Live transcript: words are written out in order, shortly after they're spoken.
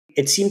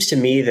It seems to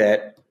me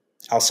that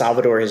El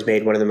Salvador has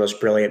made one of the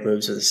most brilliant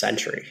moves of the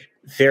century.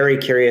 Very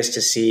curious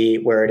to see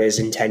where it is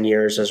in 10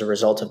 years as a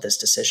result of this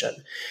decision.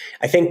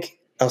 I think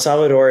El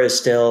Salvador is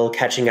still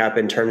catching up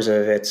in terms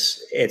of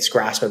its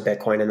grasp of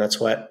Bitcoin, and that's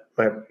what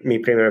Mi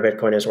Primera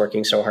Bitcoin is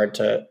working so hard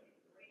to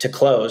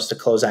close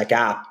that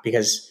gap,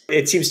 because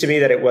it seems to me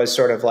that it was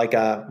sort of like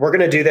we're going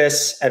to do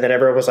this, and then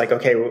everyone was like,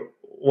 okay,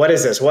 what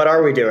is this? What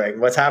are we doing?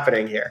 What's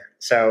happening here?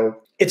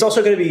 So it's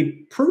also going to be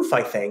proof,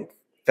 I think,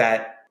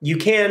 that you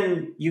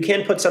can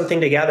put something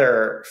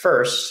together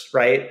first,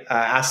 right?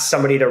 Ask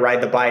somebody to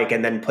ride the bike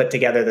and then put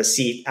together the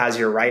seat as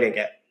you're riding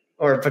it,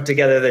 or put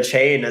together the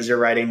chain as you're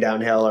riding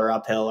downhill or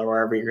uphill or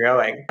wherever you're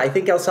going. I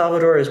think El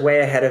Salvador is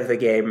way ahead of the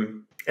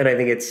game, and I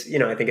think it's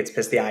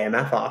pissed the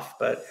IMF off,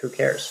 but who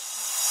cares?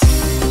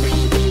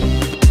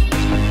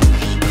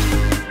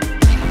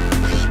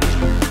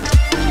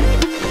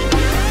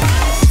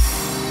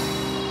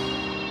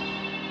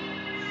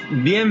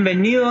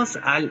 Bienvenidos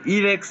al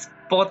IBEX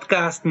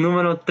Podcast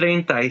número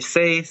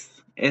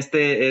 36.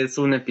 Este es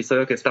un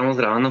episodio que estamos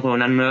grabando con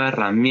una nueva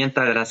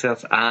herramienta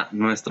gracias a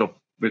nuestro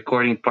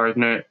recording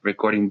partner,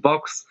 Recording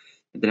Box.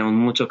 Tenemos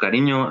mucho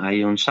cariño,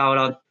 hay un shout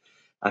out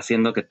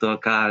haciendo que todo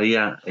cada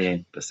día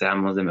pues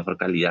seamos de mejor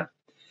calidad.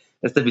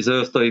 Este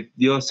episodio estoy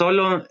yo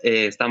solo,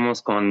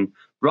 estamos con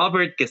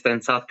Robert, que está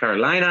en South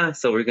Carolina,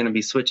 so we're going to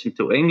be switching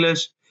to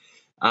English.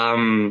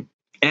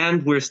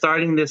 And we're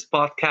starting this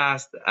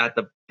podcast at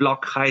the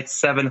block height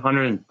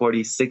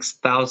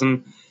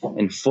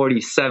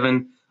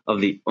 746,047 of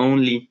the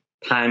only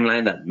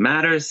timeline that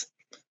matters.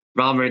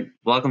 Robert,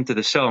 welcome to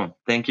the show.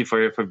 Thank you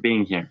for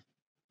being here.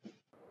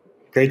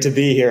 Great to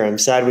be here. I'm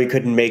sad we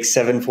couldn't make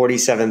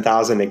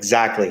 747,000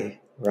 exactly.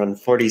 We're on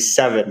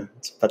 47,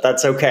 but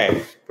that's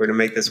okay. We're gonna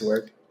make this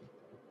work.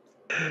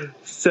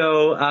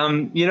 So,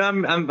 I'm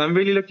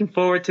really looking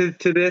forward to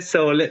this.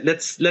 So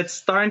let's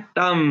start.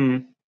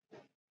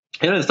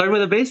 Start with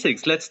the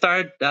basics. Let's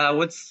start.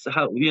 What's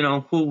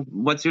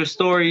your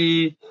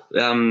story?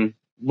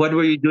 What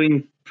were you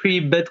doing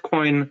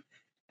pre-Bitcoin,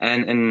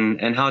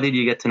 and how did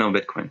you get to know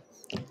Bitcoin?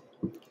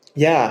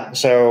 Yeah,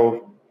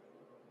 so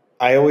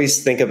I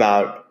always think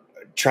about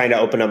trying to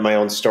open up my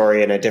own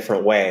story in a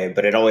different way,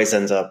 but it always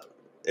ends up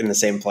in the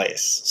same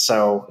place.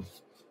 So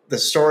the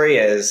story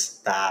is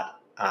that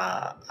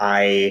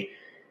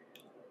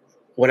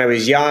when I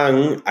was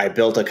young, I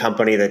built a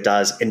company that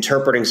does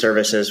interpreting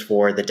services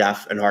for the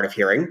deaf and hard of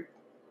hearing.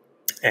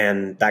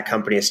 And that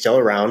company is still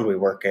around. We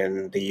work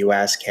in the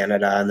US,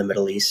 Canada, and the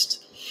Middle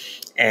East.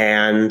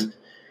 And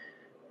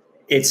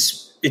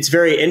it's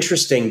very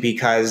interesting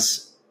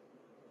because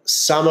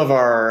some of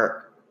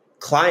our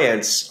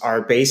clients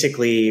are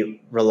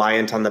basically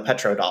reliant on the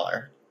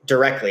petrodollar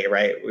directly,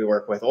 right? We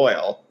work with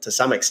oil to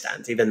some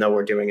extent, even though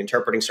we're doing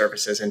interpreting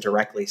services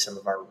indirectly, some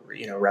of our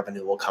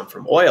revenue will come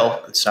from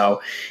oil. And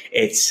so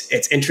it's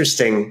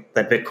interesting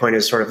that Bitcoin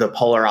is sort of the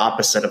polar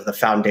opposite of the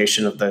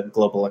foundation of the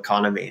global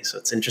economy. So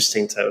it's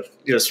interesting to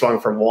swung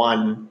from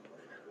one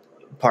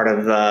part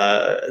of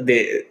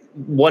the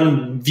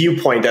one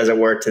viewpoint, as it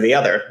were, to the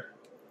other.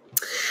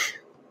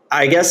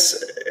 I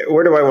guess,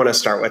 where do I want to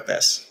start with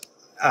this?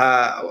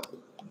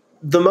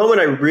 The moment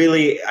I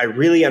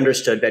really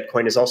understood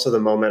Bitcoin is also the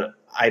moment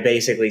I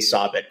basically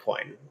saw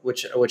Bitcoin,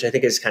 which I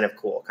think is kind of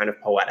cool, kind of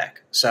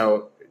poetic.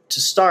 So to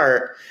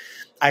start,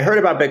 I heard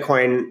about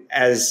Bitcoin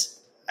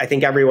as I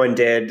think everyone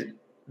did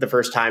the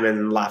first time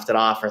and laughed it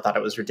off or thought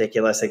it was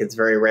ridiculous. Like, it's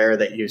very rare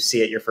that you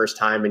see it your first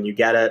time and you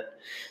get it.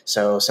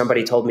 So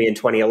somebody told me in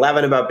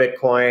 2011 about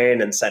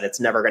Bitcoin and said it's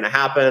never going to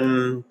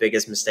happen.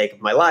 Biggest mistake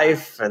of my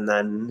life. And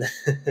then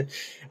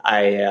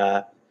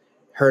I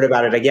heard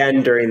about it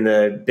again during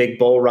the big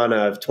bull run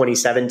of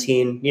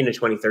 2017.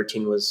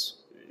 2013 was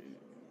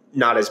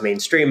not as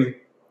mainstream.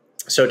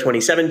 So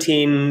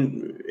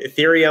 2017,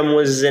 Ethereum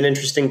was an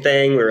interesting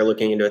thing. We were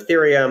looking into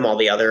Ethereum, all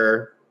the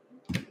other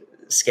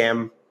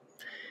scam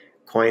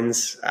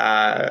coins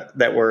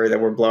that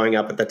were blowing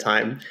up at the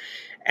time.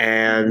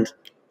 And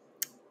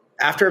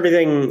after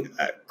everything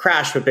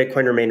crashed, but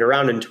Bitcoin remained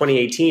around, in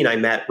 2018, I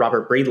met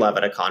Robert Breedlove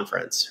at a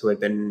conference, who had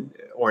been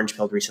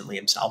orange-pilled recently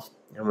himself.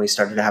 And we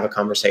started to have a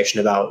conversation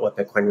about what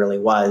Bitcoin really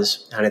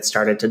was. And it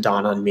started to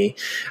dawn on me.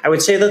 I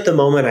would say that the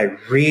moment I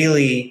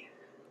really,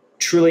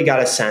 truly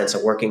got a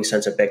working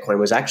sense of Bitcoin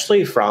was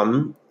actually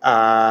from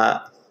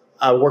a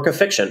work of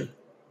fiction.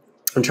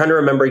 I'm trying to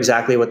remember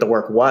exactly what the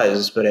work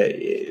was, but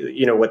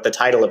what the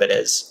title of it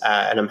is.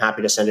 And I'm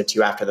happy to send it to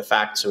you after the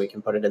fact so we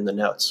can put it in the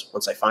notes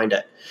once I find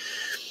it.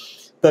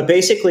 But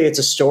basically, it's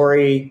a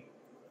story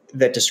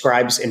that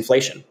describes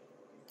inflation.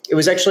 It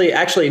was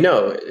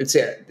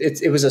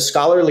it was a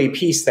scholarly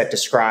piece that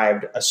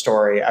described a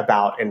story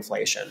about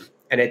inflation.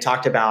 And it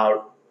talked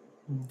about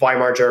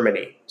Weimar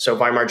Germany. So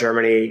Weimar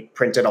Germany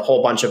printed a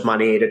whole bunch of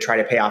money to try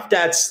to pay off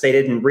debts. They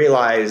hadn't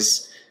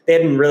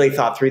really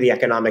thought through the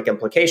economic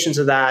implications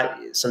of that.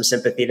 Some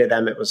sympathy to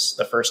them. It was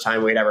the first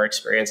time we'd ever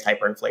experienced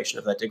hyperinflation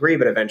of that degree,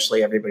 but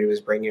eventually everybody was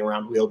bringing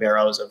around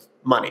wheelbarrows of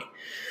money.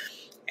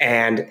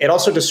 And it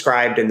also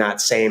described in that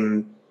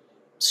same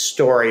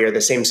story or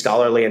the same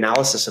scholarly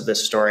analysis of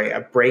this story,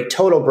 a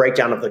total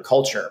breakdown of the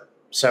culture.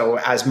 So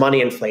as money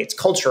inflates,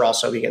 culture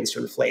also begins to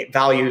inflate.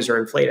 Values are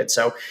inflated.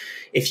 So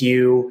if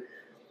you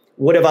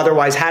would have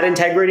otherwise had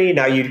integrity,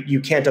 now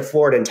you can't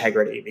afford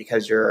integrity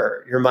because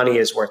your money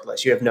is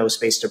worthless. You have no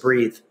space to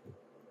breathe.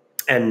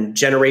 And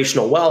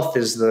generational wealth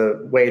is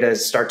the way to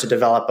start to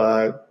develop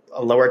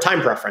a lower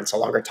time preference, a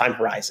longer time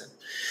horizon.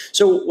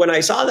 So when I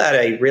saw that,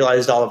 I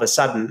realized all of a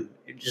sudden,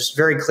 just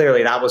very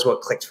clearly, that was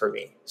what clicked for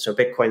me. So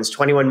Bitcoin's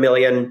 21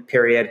 million,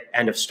 period,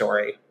 end of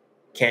story.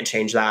 Can't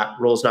change that.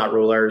 Rules, not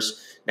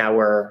rulers. Now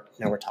we're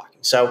talking.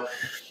 So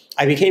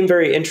I became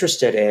very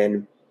interested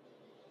in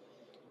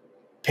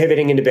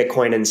pivoting into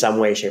Bitcoin in some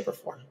way, shape, or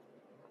form.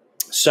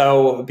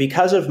 So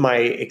because of my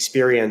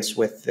experience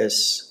with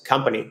this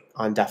company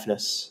on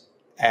deafness,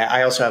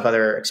 I also have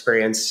other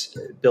experience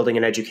building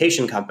an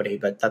education company,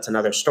 but that's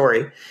another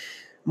story.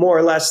 More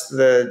or less,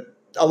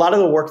 a lot of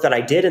the work that I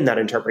did in that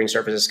interpreting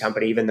services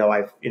company, even though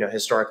I've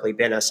historically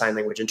been a sign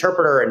language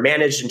interpreter and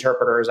managed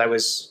interpreters, I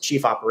was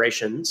chief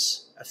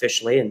operations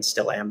officially and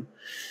still am.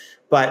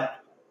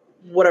 But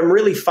what I'm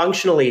really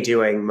functionally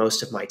doing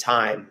most of my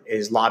time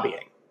is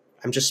lobbying.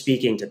 I'm just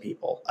speaking to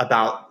people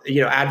about,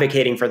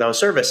 advocating for those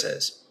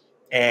services.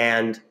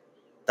 And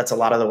that's a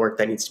lot of the work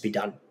that needs to be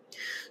done.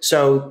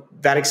 So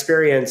that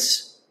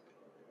experience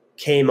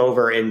came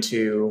over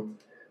into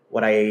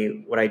what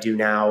I do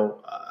now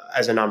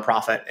as a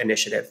nonprofit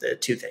initiative. The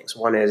two things.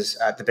 One is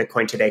the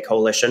Bitcoin Today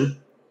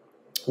Coalition,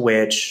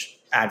 which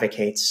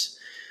advocates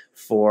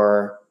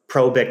for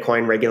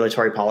pro-Bitcoin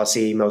regulatory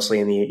policy, mostly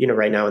in the,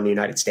 right now in the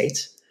United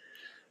States.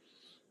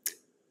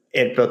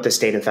 At both the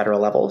state and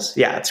federal levels.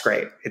 Yeah, it's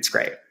great. It's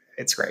great.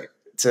 It's great.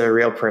 It's a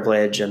real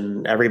privilege,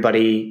 and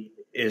everybody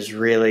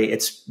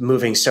it's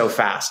moving so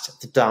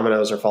fast. The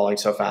dominoes are falling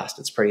so fast.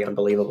 It's pretty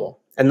unbelievable.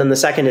 And then the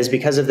second is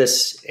because of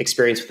this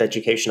experience with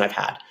education I've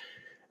had,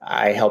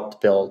 I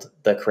helped build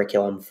the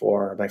curriculum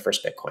for my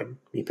first Bitcoin,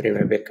 me putting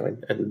my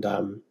Bitcoin.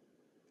 And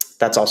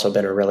that's also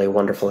been a really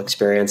wonderful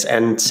experience.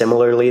 And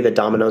similarly, the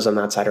dominoes on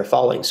that side are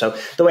falling. So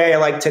the way I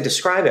like to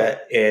describe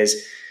it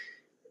is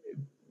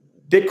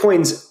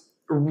Bitcoin's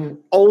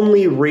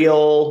only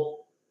real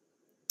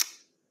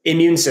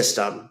immune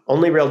system,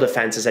 only real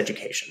defense is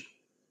education.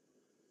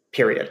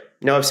 Period.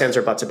 No ifs, ands,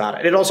 or buts about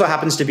it. It also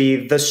happens to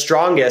be the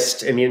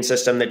strongest immune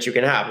system that you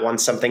can have.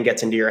 Once something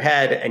gets into your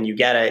head and you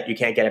get it, you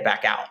can't get it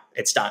back out.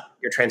 It's done.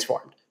 You're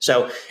transformed.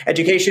 So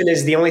education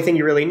is the only thing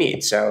you really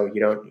need. So you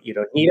don't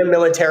need a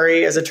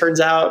military, as it turns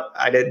out.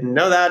 I didn't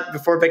know that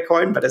before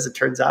Bitcoin, but as it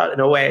turns out,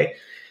 in a way,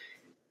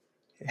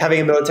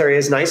 having a military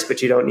is nice,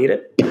 but you don't need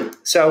it.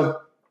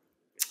 So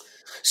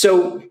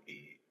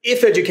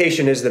if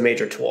education is the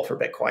major tool for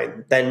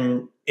Bitcoin,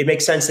 then it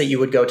makes sense that you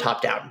would go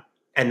top down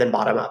and then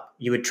bottom up.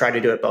 You would try to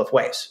do it both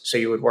ways. So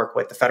you would work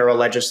with the federal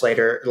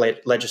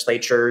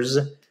legislatures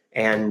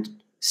and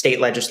state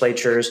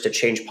legislatures to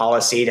change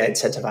policy, to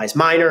incentivize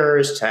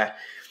miners, to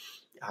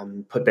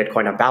put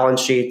Bitcoin on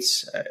balance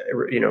sheets,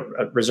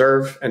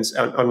 reserve and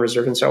on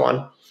reserve and so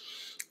on.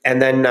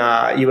 And then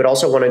you would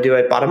also want to do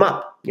it bottom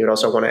up. You would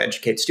also want to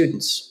educate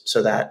students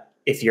so that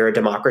if you're a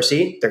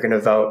democracy, they're going to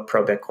vote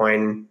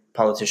pro-Bitcoin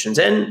politicians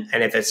in.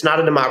 And if it's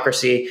not a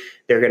democracy,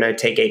 they're going to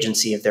take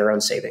agency of their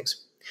own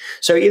savings.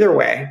 So either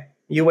way,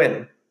 you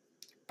win.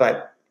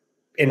 But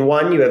in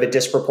one, you have a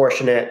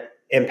disproportionate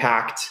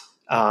impact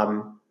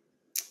on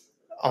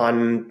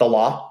the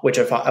law, which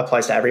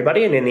applies to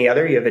everybody. And in the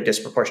other, you have a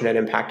disproportionate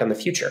impact on the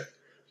future.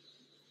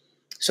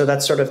 So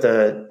that's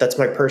that's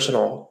my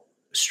personal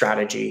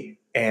strategy.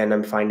 And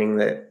I'm finding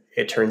that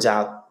it turns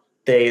out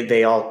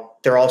they're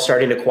all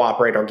starting to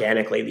cooperate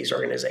organically, these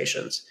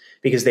organizations,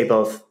 because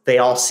they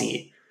all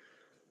see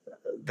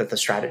that the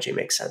strategy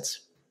makes sense.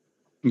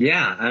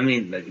 Yeah, I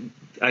mean,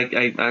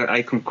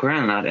 I concur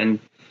on that, and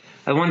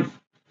I want,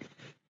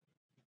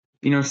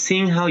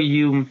 seeing how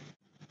you,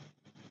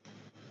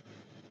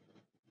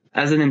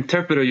 as an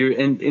interpreter, you're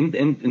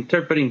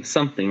interpreting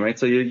something, right?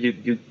 So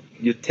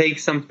you take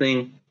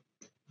something,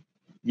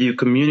 you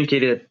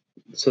communicate it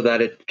so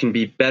that it can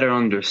be better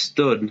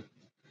understood.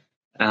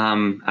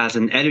 As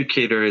an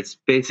educator, it's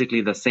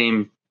basically the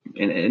same,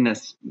 in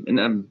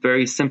a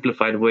very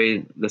simplified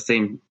way, the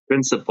same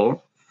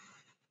principle.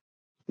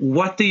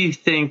 What do you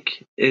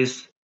think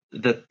is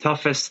the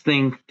toughest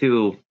thing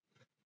to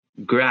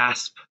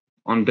grasp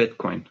on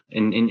Bitcoin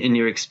in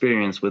your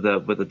experience with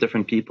the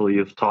different people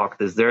you've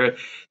talked? Is there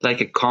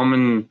like a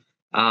common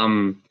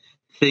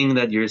thing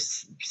that you're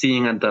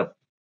seeing at the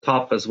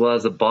top as well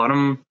as the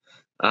bottom,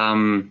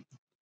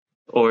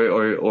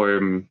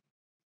 or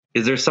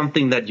is there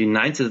something that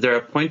unites? Is there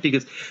a point?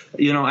 Because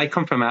I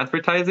come from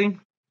advertising,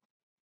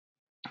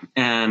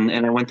 and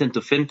I went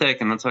into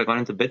fintech, and that's how I got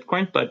into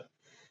Bitcoin, but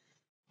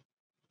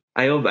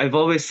I've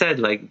always said,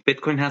 like,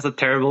 Bitcoin has a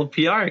terrible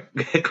PR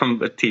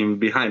team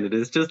behind it.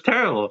 It's just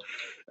terrible,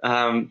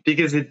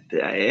 because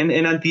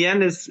and at the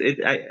end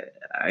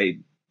I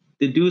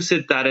deduce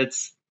it that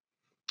it's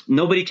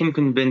nobody can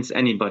convince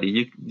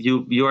anybody.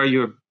 You are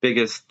your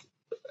biggest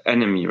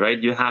enemy, right?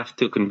 You have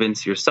to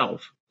convince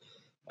yourself.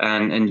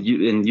 and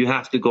you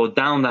have to go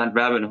down that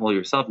rabbit hole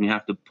yourself, and you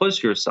have to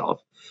push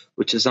yourself,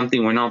 which is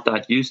something we're not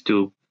that used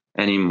to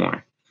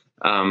anymore.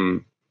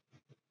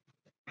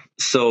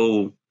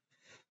 So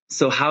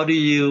how do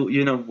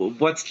you know,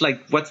 what's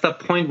the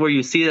point where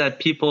you see that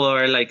people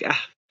are like,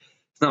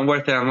 it's not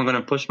worth it, I'm going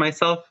to push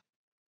myself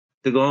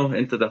to go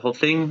into the whole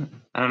thing?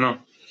 I don't know.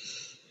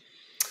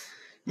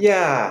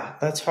 Yeah,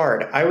 that's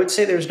hard. I would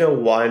say there's no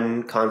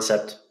one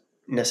concept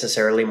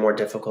necessarily more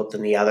difficult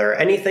than the other.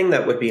 Anything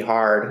that would be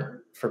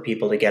hard for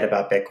people to get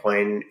about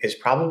Bitcoin is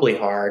probably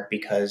hard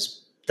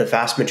because the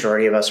vast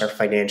majority of us are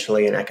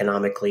financially and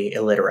economically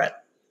illiterate.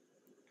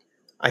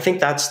 I think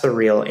that's the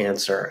real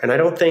answer. And I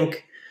don't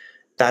think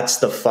that's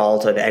the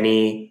fault of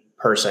any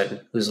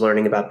person who's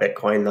learning about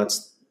Bitcoin.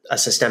 That's a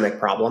systemic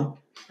problem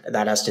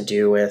that has to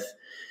do with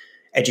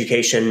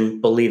education,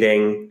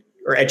 believing,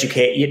 or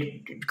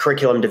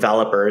curriculum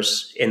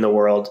developers in the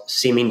world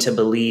seeming to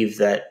believe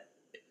that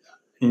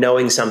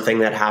knowing something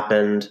that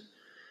happened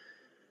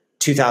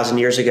 2,000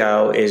 years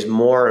ago is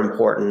more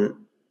important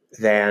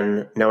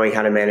than knowing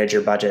how to manage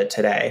your budget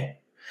today.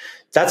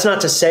 That's not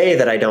to say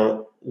that I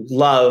don't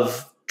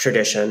love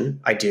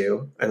tradition. I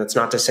do. And it's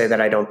not to say that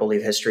I don't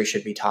believe history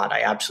should be taught.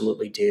 I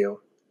absolutely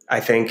do. I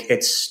think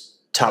it's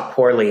taught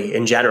poorly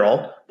in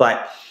general,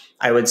 but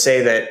I would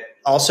say that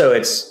also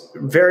it's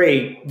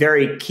very,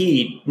 very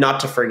key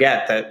not to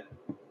forget that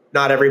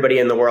not everybody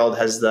in the world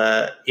has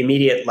the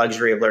immediate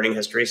luxury of learning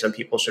history. Some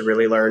people should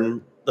really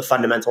learn the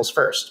fundamentals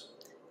first.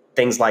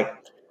 Things like,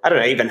 I don't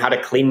know, even how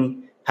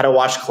to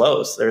wash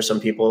clothes. There's some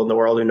people in the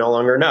world who no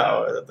longer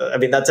know. I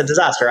mean, that's a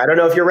disaster. I don't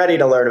know if you're ready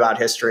to learn about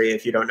history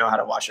if you don't know how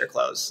to wash your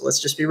clothes. Let's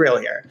just be real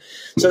here.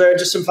 So there are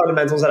just some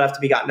fundamentals that have to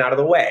be gotten out of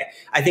the way.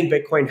 I think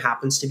Bitcoin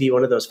happens to be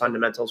one of those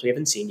fundamentals we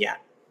haven't seen yet.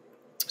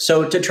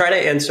 So to try to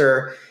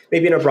answer,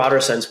 maybe in a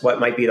broader sense, what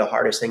might be the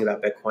hardest thing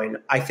about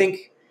Bitcoin, I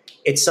think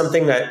it's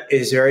something that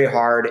is very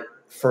hard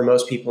for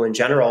most people in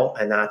general,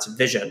 and that's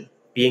vision,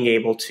 being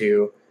able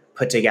to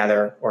put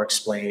together or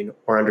explain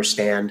or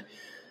understand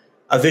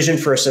a vision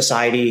for a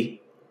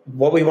society,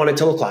 what we want it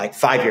to look like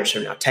 5 years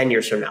from now, 10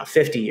 years from now,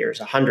 50 years,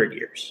 100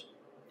 years.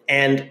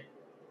 And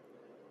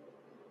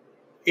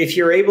if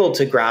you're able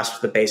to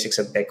grasp the basics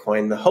of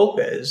Bitcoin, the hope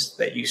is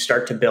that you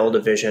start to build a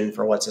vision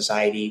for what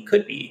society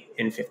could be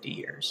in 50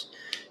 years.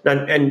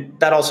 And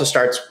that also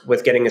starts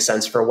with getting a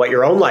sense for what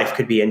your own life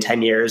could be in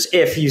 10 years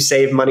if you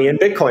save money in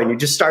Bitcoin. You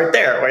just start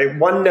there, right?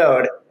 One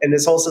node in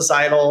this whole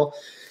societal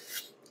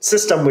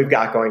system we've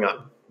got going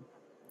on.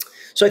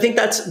 So I think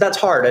that's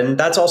hard. And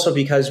that's also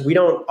because we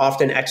don't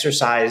often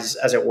exercise,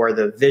 as it were,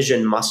 the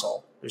vision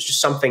muscle. There's just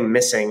something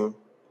missing.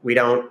 We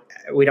don't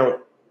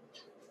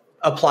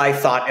apply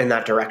thought in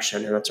that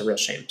direction. And that's a real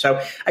shame.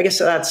 So I guess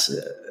that's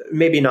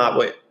maybe not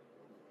what,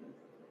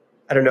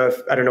 I don't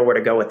know where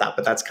to go with that,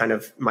 but that's kind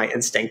of my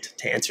instinct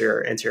to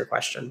answer your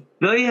question.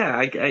 No, yeah,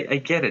 I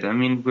get it. I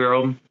mean,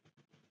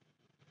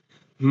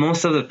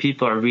 most of the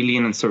people are really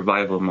in a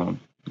survival mode.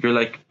 You're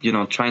like,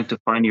 trying to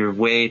find your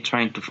way,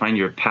 trying to find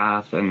your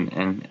path,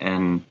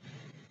 and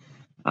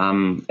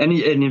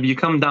if you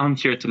come down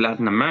here to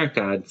Latin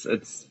America,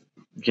 it's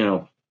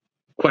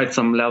quite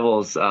some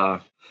levels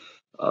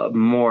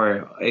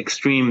more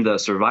extreme, the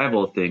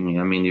survival thing.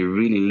 I mean, you're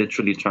really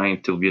literally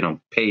trying to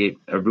pay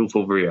a roof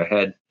over your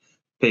head,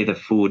 pay the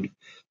food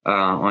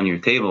on your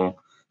table.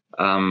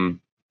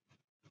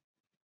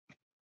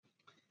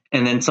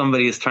 And then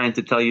somebody is trying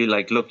to tell you,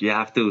 like, look, you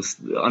have to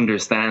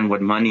understand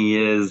what money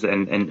is,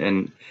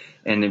 and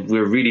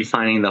we're really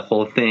finding the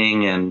whole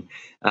thing, and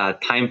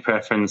time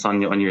preference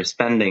on your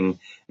spending.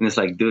 And it's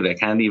like, dude, I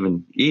can't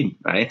even eat,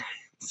 right?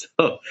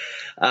 So,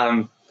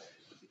 and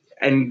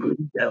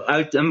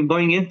I'm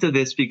going into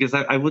this because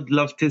I would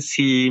love to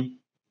see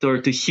or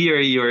to hear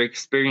your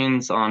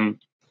experience on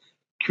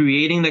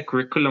creating the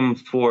curriculum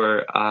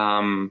for,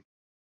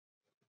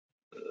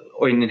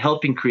 or in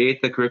helping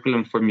create the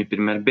curriculum for Mi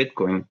Primer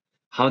Bitcoin.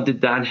 How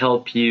did that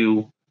help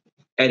you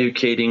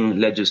educating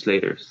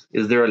legislators?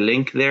 Is there a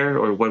link there,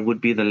 or what would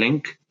be the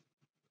link?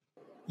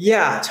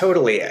 Yeah,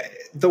 totally.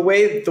 The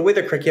way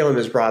the curriculum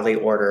is broadly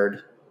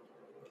ordered,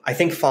 I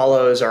think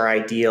follows our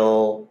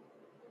ideal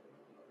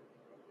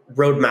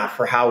roadmap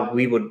for how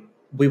we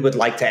would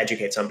like to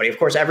educate somebody. Of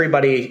course,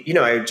 everybody,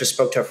 I just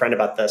spoke to a friend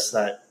about this,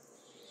 that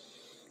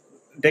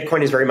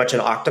Bitcoin is very much an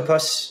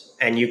octopus,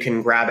 and you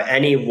can grab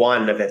any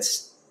one of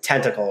its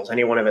tentacles,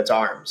 any one of its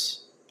arms,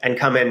 and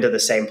come into the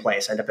same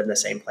place, end up in the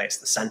same place,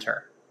 the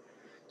center.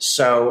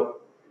 So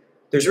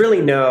there's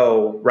really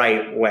no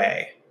right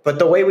way. But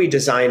the way we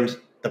designed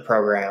the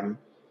program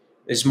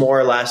is more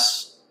or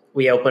less,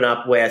 we open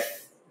up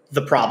with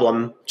the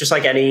problem, just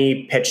like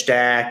any pitch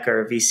deck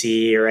or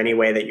VC or any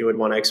way that you would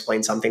want to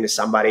explain something to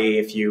somebody.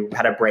 If you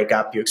had a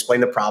breakup, you explain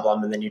the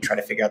problem and then you try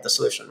to figure out the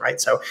solution, right?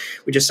 So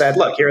we just said,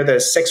 look, here are the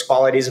 6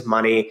 qualities of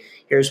money.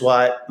 Here's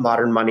what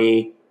modern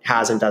money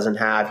has and doesn't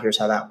have. Here's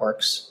how that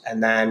works.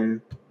 And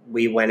then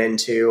we went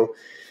into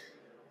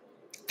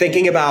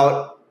thinking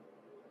about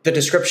the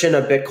description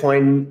of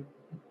Bitcoin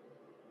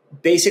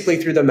basically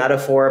through the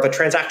metaphor of a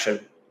transaction.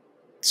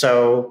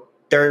 So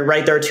there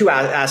are two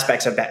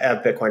aspects of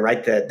Bitcoin,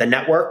 right? The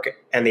network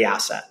and the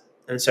asset.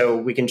 And so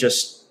we can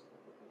just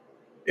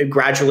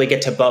gradually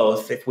get to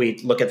both if we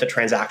look at the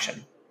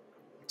transaction.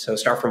 So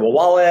start from a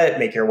wallet,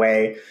 make your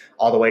way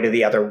all the way to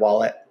the other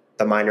wallet,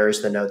 the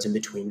miners, the nodes in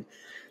between,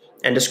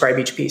 and describe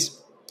each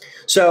piece.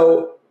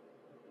 So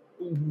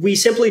we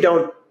simply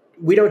don't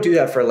do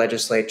that for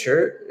legislators.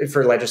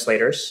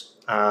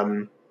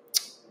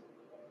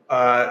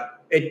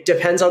 It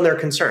depends on their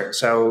concern.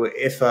 So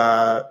if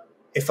a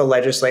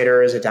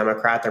legislator is a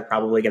Democrat, they're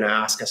probably going to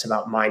ask us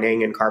about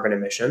mining and carbon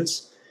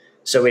emissions.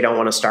 So we don't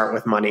want to start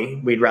with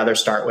money. We'd rather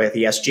start with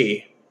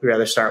ESG. We'd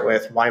rather start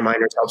with why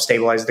miners help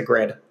stabilize the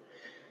grid.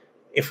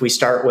 If we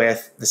start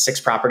with the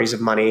 6 properties of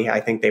money, I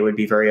think they would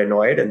be very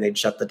annoyed and they'd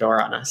shut the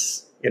door on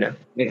us. Yeah,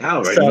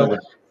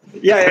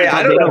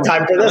 I don't have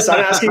time for this. I'm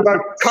asking about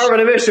carbon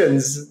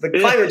emissions, the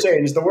climate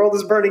change, the world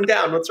is burning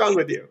down. What's wrong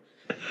with you?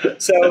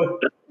 So,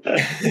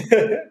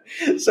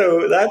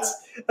 so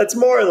that's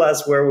more or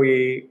less where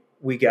we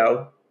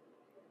go.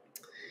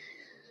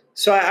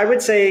 So I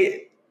would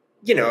say,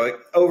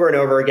 over and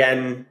over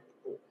again,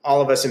 all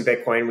of us in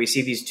Bitcoin, we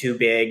see these 2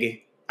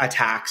 big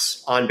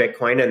attacks on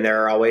Bitcoin, and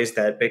there are always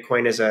that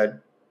Bitcoin is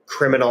a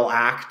criminal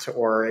act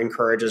or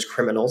encourages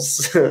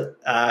criminals.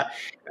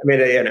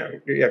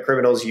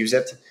 Criminals use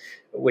it,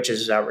 which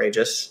is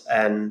outrageous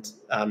and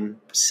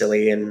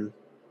silly, and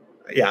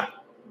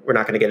we're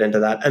not going to get into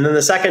that. And then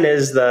the second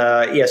is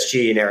the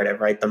ESG narrative,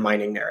 right? The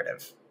mining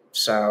narrative.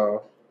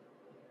 So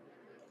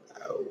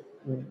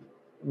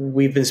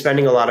we've been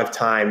spending a lot of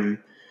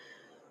time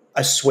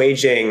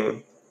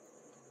assuaging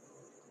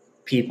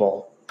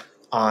people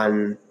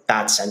on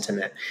that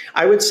sentiment.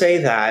 I would say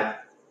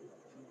that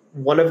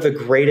one of the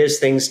greatest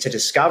things to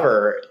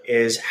discover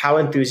is how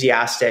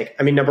enthusiastic,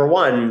 number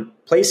one,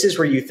 places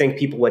where you think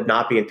people would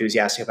not be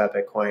enthusiastic about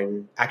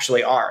Bitcoin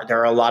actually are. There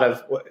are a lot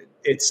of,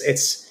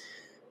 it's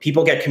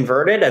people get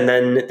converted and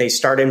then they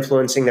start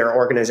influencing their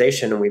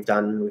organization, and we've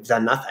done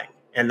nothing.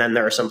 And then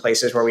there are some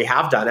places where we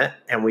have done it,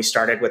 and we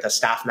started with a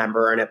staff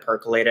member and it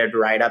percolated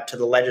right up to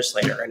the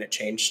legislator and it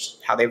changed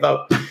how they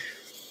vote.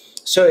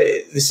 So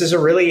this is a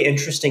really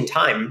interesting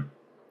time.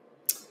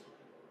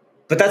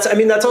 But that's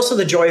also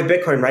the joy of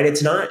Bitcoin, right?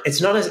 It's not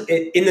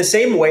in the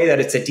same way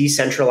that it's a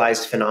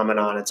decentralized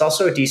phenomenon. It's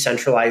also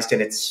decentralized in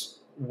its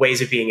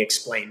ways of being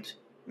explained.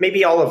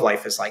 Maybe all of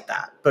life is like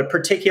that, but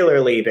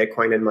particularly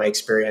Bitcoin, in my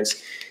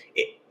experience.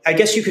 I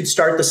guess you could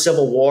start the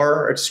Civil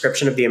War, or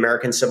description of the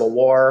American Civil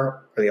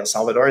War or the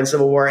Salvadorian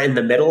Civil War, in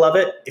the middle of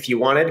it if you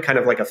wanted, kind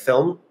of like a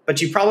film, but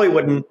it probably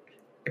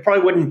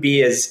wouldn't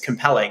be as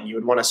compelling. You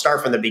would want to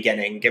start from the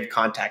beginning, give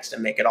context,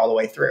 and make it all the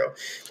way through.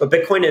 But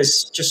Bitcoin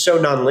is just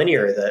so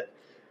nonlinear that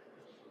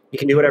you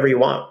can do whatever you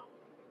want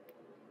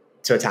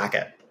to attack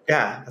it.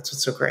 Yeah, that's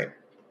what's so great.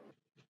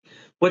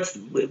 What's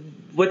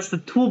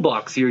the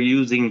toolbox you're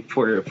using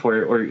for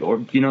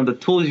the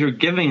tools you're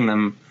giving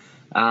them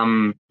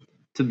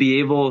to be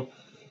able,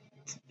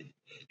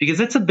 because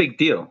it's a big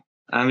deal.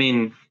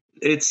 It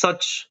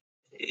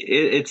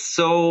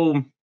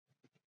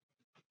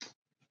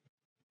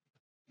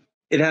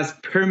has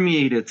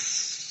permeated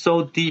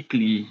so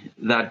deeply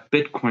that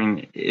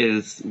Bitcoin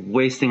is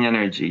wasting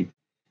energy.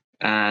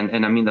 And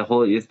the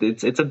whole,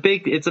 it's a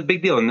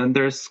big deal. And then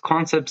there's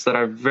concepts that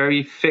are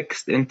very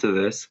fixed into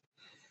this.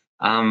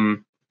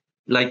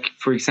 Like,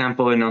 for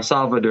example, in El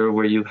Salvador,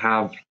 where you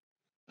have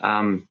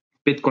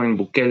Bitcoin,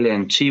 Bukele,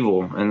 and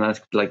Chivo, and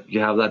that's like you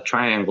have that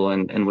triangle.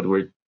 And what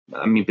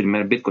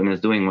Bitcoin is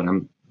doing, what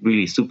I'm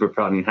really super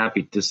proud and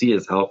happy to see,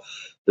 is how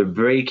they're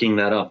breaking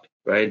that up,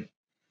 right?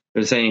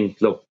 They're saying,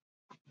 look,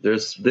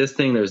 there's this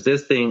thing,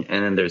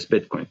 and then there's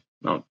Bitcoin.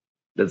 Now,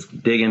 let's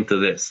dig into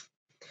this.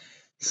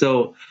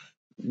 So,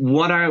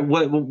 what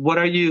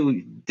are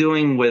you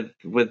doing with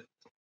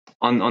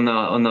on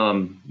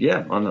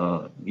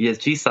the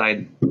ESG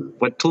side?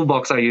 What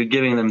toolbox are you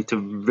giving them to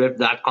rip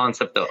that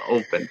concept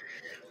open?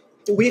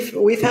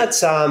 We've had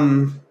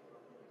some.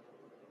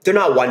 They're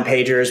not one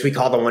pagers. We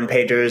call them one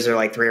pagers. They're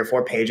like 3 or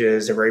 4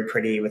 pages. They're very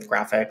pretty with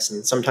graphics,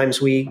 and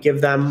sometimes we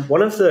give them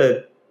one of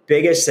the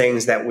biggest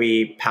things that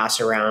we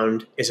pass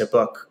around is a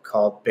book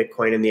called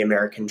Bitcoin and the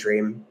American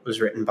Dream. It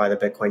was written by the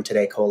Bitcoin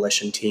Today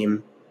Coalition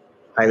team.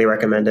 Highly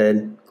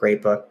recommended.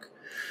 Great book.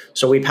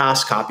 So we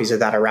pass copies of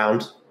that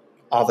around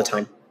all the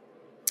time.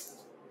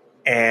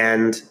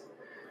 And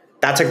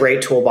that's a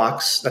great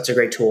toolbox. That's a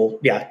great tool.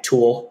 Yeah,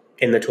 tool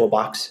in the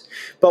toolbox.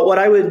 But what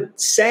I would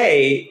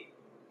say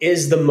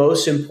is the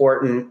most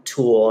important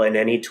tool in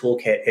any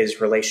toolkit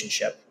is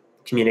relationship,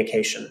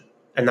 communication.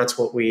 And that's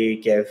what we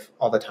give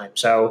all the time.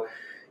 So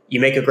you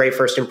make a great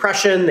first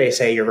impression. They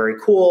say, you're very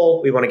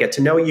cool. We want to get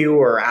to know you,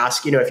 or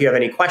ask, if you have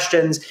any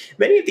questions.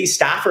 Many of these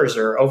staffers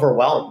are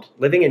overwhelmed.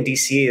 Living in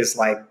DC is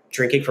like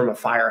drinking from a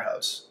fire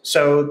hose.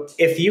 So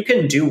if you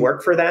can do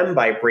work for them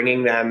by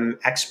bringing them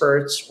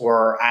experts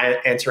or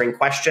answering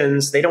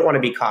questions, they don't want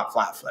to be caught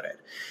flat-footed.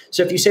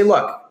 So if you say,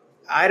 look,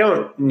 I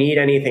don't need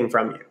anything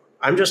from you.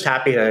 I'm just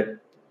happy to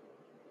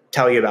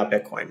tell you about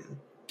Bitcoin,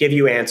 give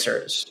you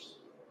answers,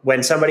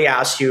 when somebody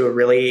asks you a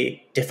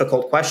really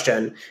difficult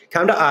question,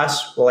 come to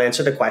us. We'll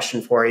answer the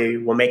question for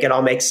you. We'll make it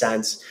all make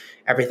sense.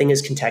 Everything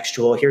is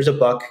contextual. Here's a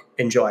book.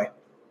 Enjoy.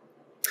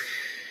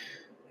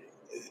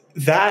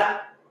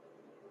 That,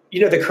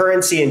 the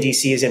currency in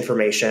DC is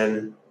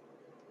information.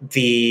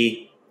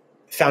 The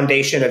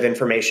foundation of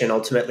information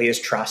ultimately is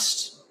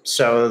trust.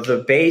 So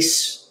the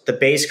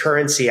base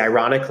currency,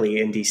 ironically,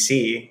 in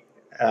DC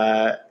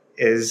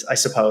is, I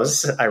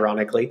suppose,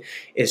 ironically,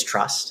 is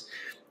trust.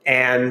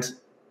 And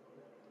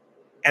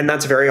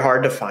that's very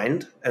hard to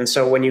find. And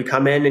so when you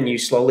come in and you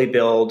slowly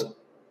build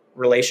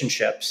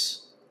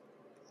relationships,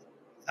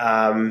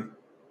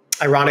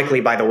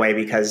 ironically, by the way,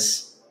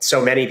 because so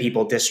many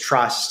people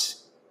distrust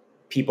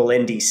people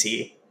in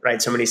DC,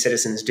 right? So many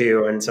citizens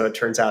do. And so it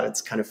turns out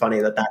it's kind of funny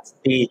that that's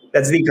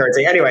the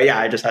currency. Anyway, yeah,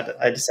 I just say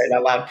that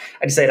out loud.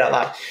 I just say it out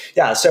loud.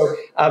 Yeah. So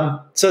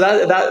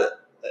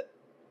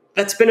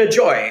that's been a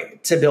joy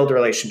to build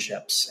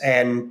relationships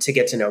and to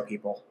get to know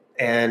people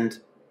and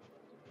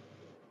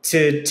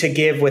to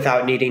give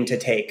without needing to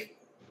take.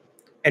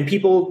 And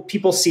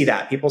people see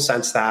that, people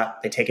sense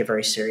that, they take it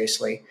very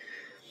seriously.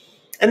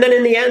 And then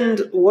in the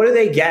end, what do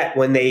they get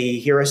when they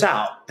hear us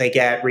out? They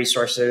get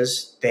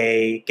resources,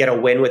 they get a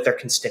win with their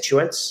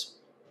constituents,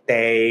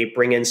 they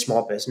bring in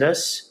small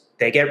business,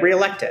 they get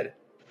reelected.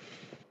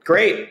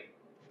 Great.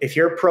 If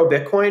you're pro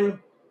Bitcoin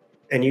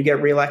and you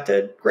get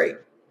reelected, great.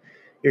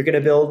 You're going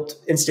to build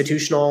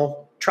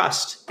institutional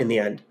trust in the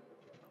end.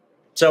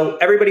 So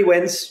everybody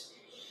wins.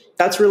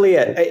 That's really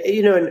it.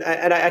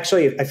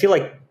 I feel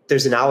like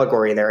there's an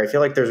allegory there. I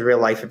feel like there's real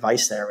life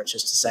advice there, which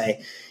is to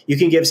say, you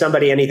can give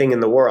somebody anything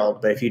in the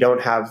world, but if you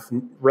don't have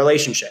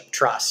relationship,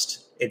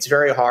 trust, it's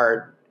very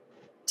hard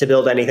to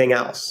build anything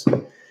else.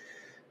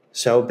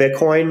 So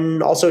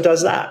Bitcoin also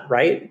does that,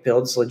 right?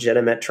 Builds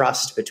legitimate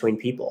trust between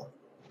people.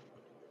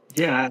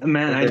 Yeah,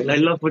 man, I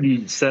love what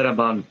you said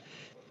about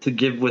to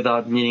give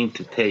without needing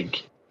to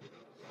take,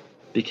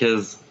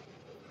 because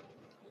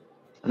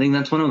I think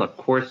that's one of the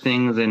core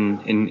things in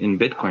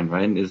Bitcoin,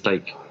 right? Is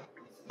like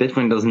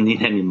Bitcoin doesn't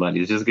need anybody;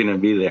 it's just gonna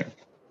be there.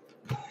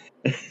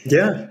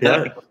 Yeah.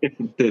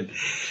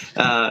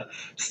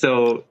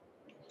 So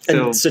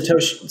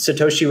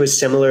Satoshi was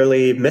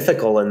similarly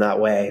mythical in that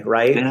way,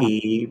 right? Yeah.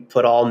 He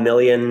put all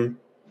million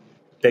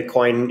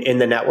Bitcoin in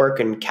the network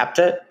and kept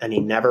it, and he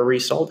never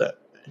resold it.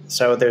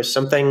 So there's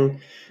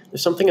something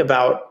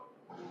about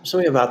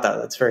that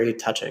that's very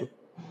touching.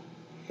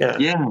 Yeah.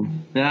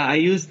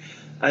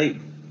 I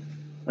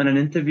on an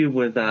interview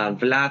with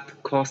Vlad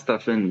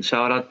Kostov, and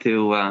shout out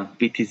to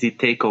BTC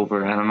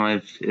Takeover. I don't know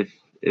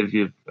if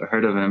you've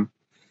heard of him.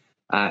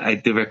 I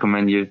do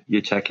recommend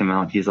you check him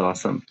out. He's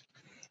awesome.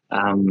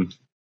 And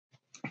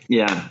he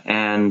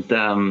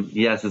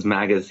has his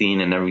magazine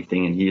and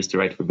everything, and he used to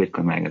write for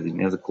Bitcoin magazine.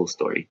 He has a cool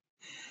story.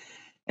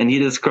 And he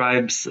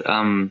describes,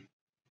 or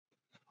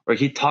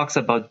he talks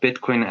about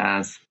Bitcoin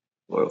as,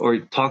 or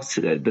talks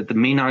that the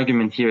main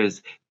argument here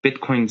is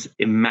Bitcoin's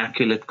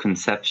immaculate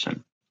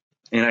conception.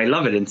 And I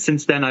love it. And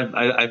since then,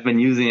 I've been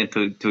using it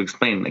to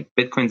explain like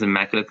Bitcoin's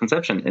immaculate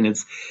conception. And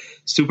it's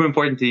super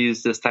important to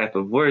use this type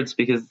of words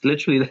because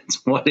literally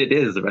that's what it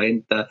is,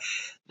 right?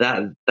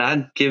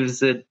 That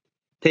gives it,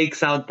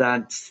 takes out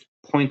that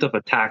point of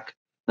attack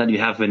that you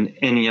have in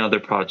any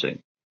other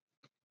project,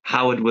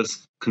 how it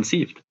was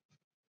conceived.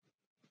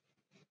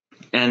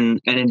 And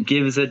it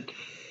gives it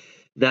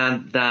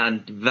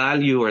that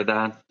value or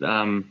that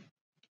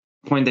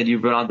point that you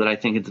brought out that I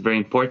think it's very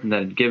important,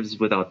 that it gives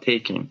without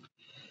taking.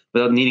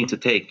 Without needing to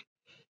take.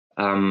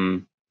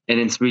 And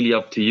it's really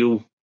up to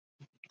you,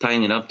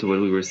 tying it up to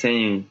what we were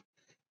saying,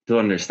 to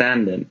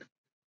understand it.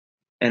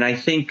 And I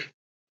think,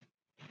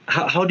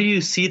 how do you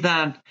see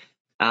that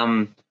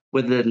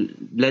with the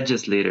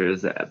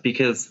legislators?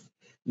 Because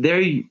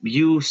they're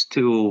used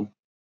to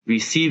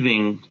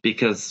receiving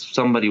because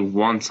somebody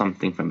wants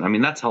something from them. I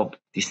mean, that's how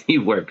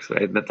DC works,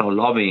 right? That's how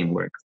lobbying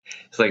works.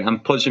 It's like, I'm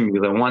pushing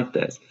because I want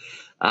this.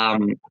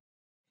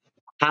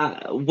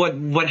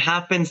 What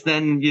happens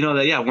then,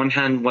 that one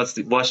hand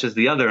washes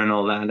the other and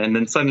all that, and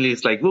then suddenly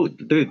it's like, ooh,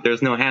 dude,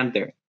 there's no hand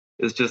there.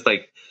 It's just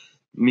like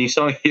me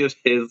showing you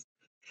his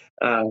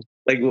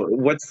like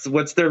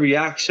what's their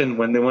reaction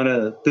when they want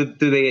to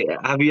do they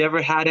have you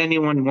ever had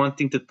anyone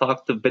wanting to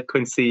talk to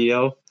Bitcoin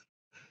CEO?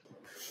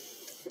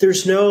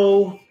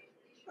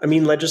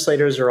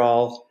 Legislators are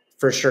all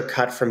for sure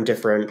cut from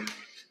different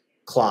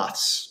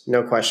cloths,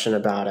 no question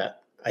about it.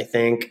 I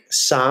think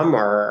some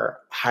are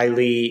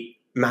highly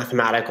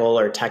mathematical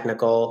or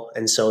technical,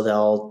 and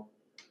so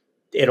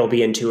it'll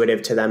be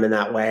intuitive to them in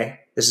that way.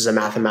 This is a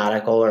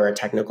mathematical or a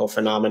technical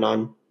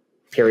phenomenon,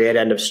 period,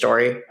 end of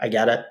story. I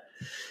get it.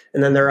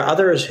 And then there are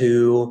others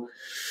who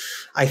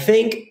I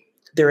think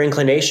their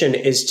inclination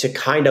is to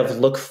kind of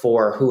look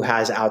for who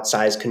has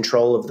outsized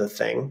control of the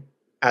thing,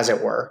 as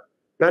it were.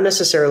 Not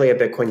necessarily a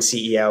Bitcoin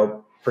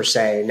CEO per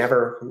se.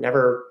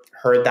 Never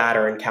heard that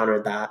or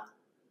encountered that.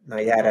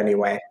 Not yet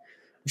anyway.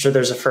 I'm sure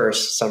there's a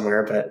first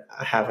somewhere, but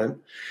I haven't.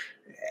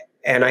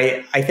 And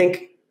I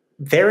think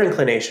their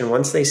inclination,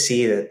 once they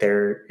see that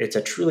it's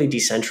a truly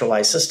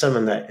decentralized system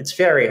and that it's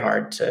very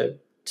hard to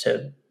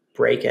to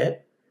break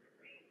it,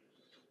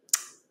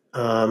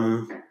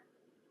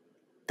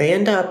 they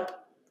end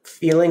up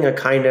feeling a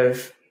kind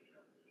of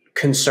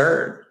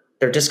concern.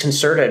 They're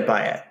disconcerted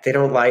by it. They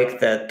don't like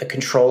that the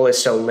control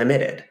is so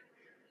limited.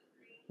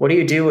 What do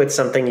you do with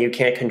something you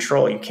can't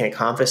control? You can't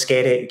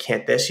confiscate it. You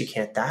can't this, you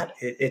can't that.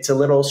 It's a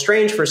little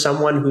strange for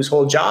someone whose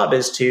whole job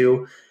is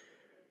to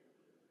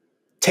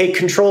take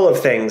control of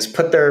things,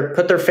 put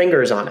their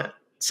fingers on it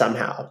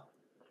somehow.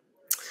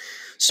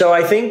 So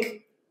I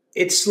think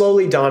it's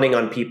slowly dawning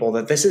on people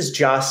that this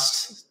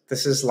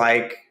is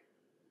like,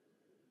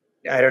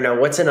 I don't know,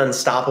 what's an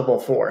unstoppable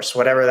force,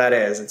 whatever that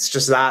is. It's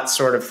just that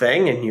sort of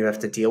thing, and you have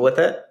to deal with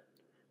it.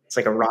 It's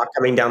like a rock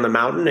coming down the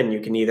mountain, and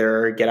you can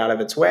either get out of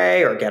its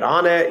way or get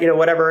on it,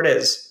 whatever it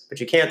is,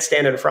 but you can't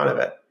stand in front of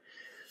it.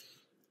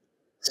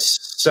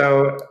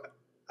 So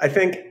I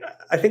think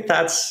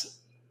that's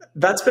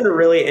been a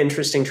really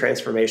interesting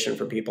transformation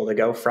for people to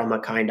go from a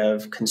kind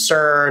of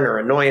concern or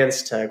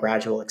annoyance to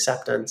gradual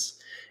acceptance.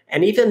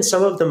 And even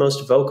some of the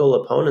most vocal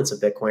opponents of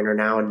Bitcoin are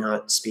now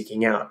not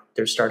speaking out.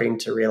 They're starting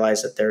to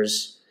realize that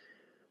there's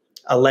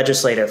a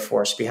legislative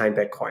force behind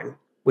Bitcoin,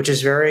 which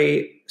is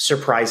very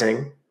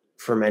surprising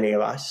for many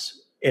of us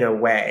in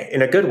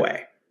a good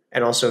way,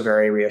 and also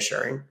very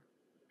reassuring.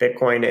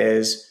 Bitcoin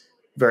is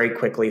very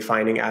quickly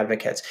finding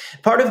advocates.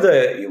 One of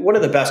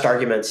the best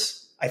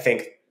arguments I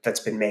think that's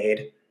been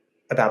made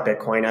about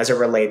Bitcoin as it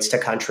relates to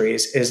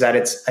countries is that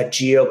it's a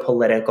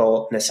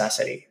geopolitical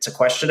necessity. It's a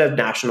question of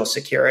national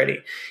security.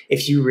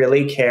 If you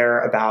really care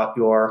about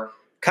your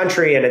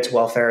country and its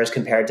welfare as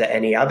compared to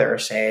any other,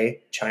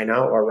 say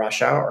China or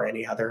Russia or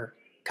any other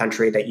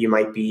country that you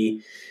might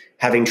be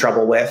having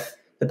trouble with,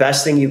 the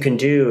best thing you can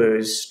do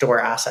is store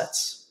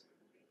assets.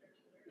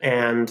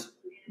 And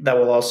that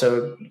will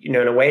also, in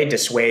a way,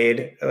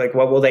 dissuade, like,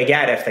 what will they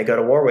get if they go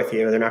to war with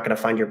you? They're not going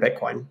to find your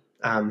Bitcoin.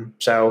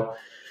 So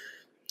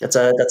that's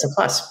a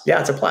plus. Yeah,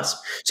 it's a plus.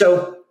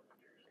 So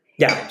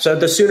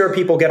the sooner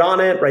people get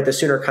on it, right, the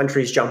sooner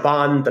countries jump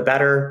on, the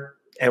better.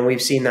 And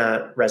we've seen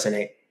that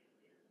resonate.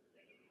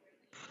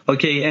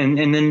 Okay,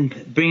 and then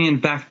bringing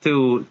it back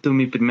to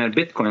Mi Primer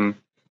Bitcoin,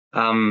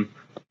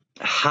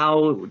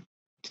 how,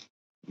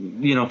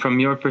 from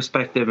your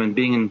perspective and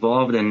being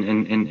involved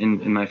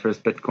in my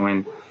first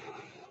Bitcoin,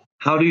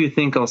 how do you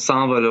think El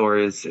Salvador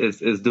is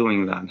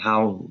doing that?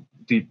 How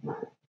do you,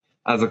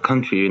 as a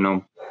country,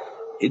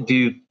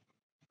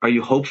 are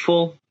you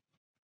hopeful?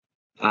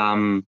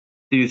 Do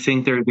you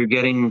think they're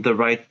getting the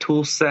right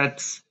tool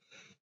sets?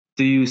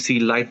 Do you see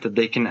light that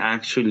they can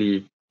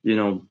actually,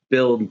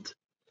 build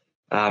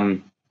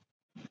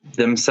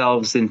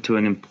themselves into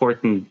an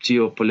important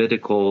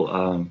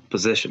geopolitical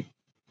position?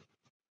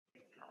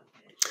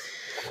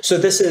 So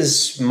this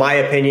is my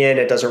opinion.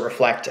 It doesn't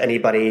reflect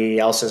anybody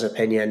else's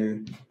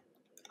opinion.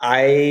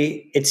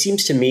 It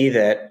seems to me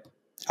that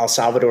El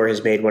Salvador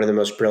has made one of the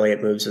most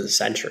brilliant moves of the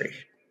century.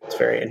 It's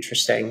very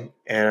interesting.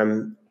 And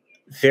I'm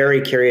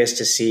very curious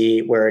to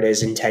see where it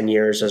is in 10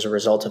 years as a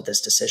result of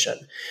this decision.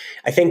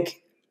 I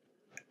think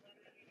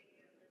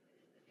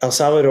El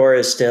Salvador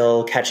is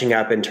still catching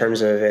up in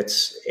terms of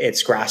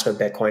its grasp of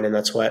Bitcoin. And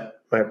that's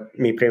what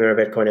Mi Primer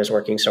Bitcoin is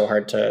working so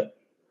hard to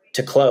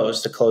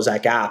close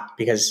that gap,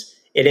 because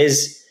it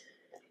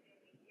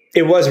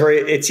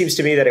seems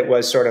to me that it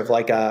was sort of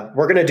like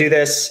we're going to do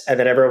this. And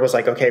then everyone was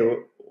like, okay,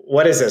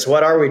 what is this?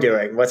 What are we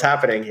doing? What's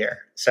happening here?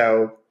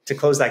 So to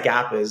close that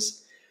gap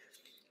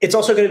it's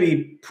also going to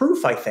be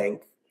proof, I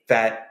think,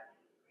 that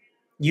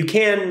you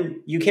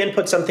can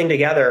put something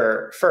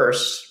together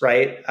first,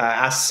 right?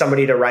 Ask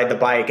somebody to ride the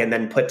bike and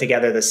then put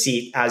together the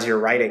seat as you're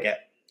riding it,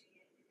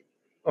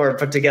 or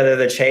put together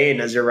the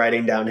chain as you're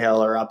riding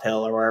downhill or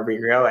uphill or wherever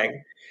you're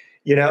going,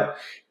 which I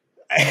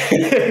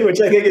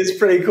think is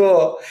pretty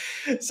cool.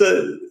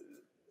 So,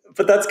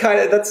 but that's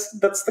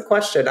the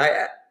question.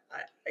 I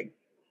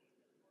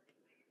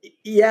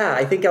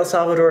think El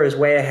Salvador is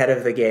way ahead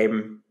of the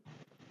game,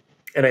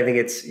 and I think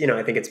it's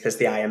pissed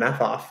the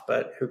IMF off,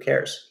 but who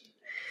cares?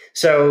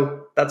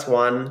 So that's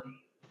one.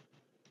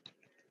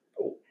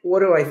 What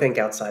do I think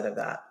outside of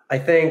that? I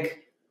think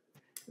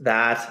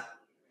that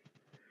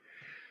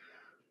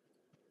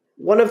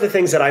one of the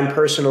things that I'm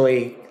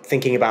personally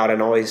thinking about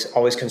and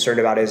always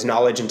concerned about is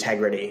knowledge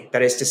integrity.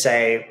 That is to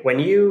say, when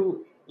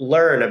you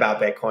learn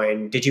about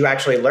Bitcoin, did you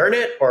actually learn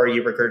it, or are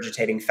you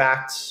regurgitating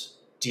facts?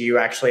 Do you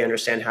actually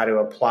understand how to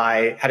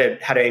apply, how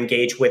to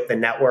engage with the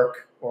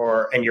network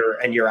and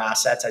your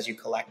assets as you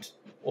collect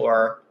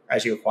or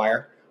as you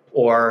acquire?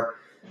 Or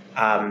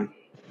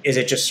is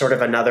it just sort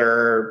of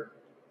another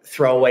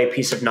throwaway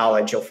piece of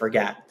knowledge you'll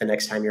forget the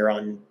next time you're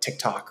on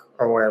TikTok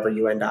or wherever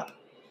you end up?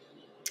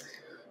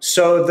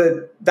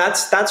 So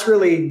that's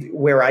really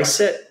where I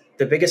sit.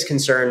 The biggest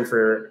concern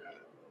for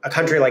a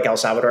country like El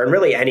Salvador, and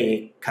really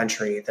any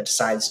country that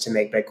decides to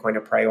make Bitcoin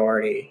a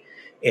priority,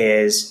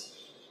 is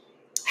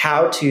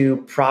how to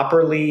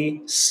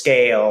properly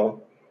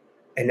scale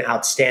an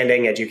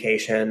outstanding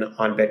education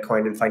on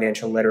Bitcoin and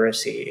financial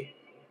literacy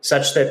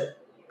such that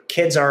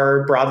kids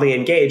are broadly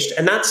engaged.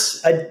 And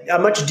that's a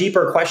much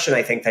deeper question,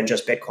 I think, than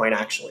just Bitcoin,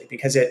 actually,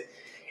 because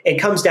it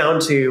comes down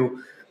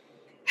to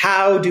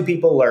how do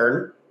people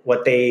learn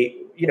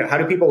how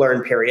do people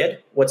learn,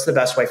 period? What's the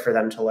best way for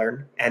them to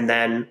learn? And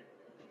then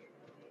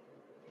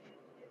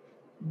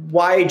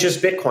why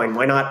just Bitcoin?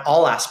 Why not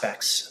all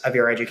aspects of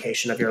your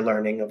education, of your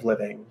learning, of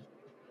living,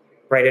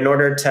 right? In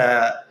order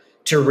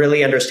to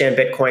really understand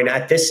Bitcoin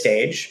at this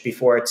stage,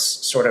 before it's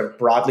sort of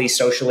broadly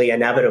socially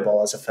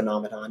inevitable as a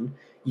phenomenon,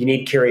 you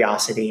need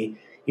curiosity.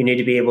 You need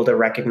to be able to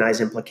recognize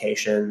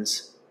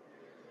implications.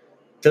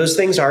 Those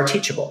things are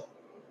teachable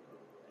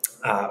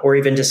or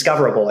even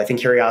discoverable. I think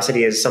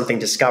curiosity is something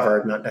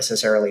discovered, not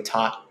necessarily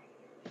taught.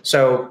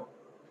 So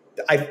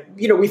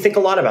we think a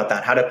lot about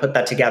that, how to put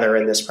that together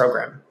in this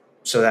program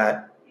so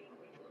that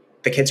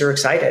the kids are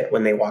excited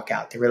when they walk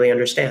out. They really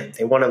understand.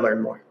 They want to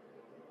learn more.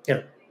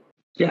 Yeah.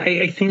 Yeah,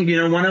 I think,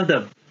 one of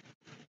the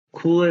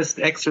coolest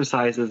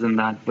exercises in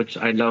that, which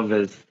I love,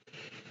 is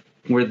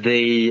where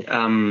they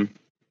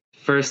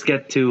first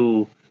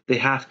they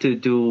have to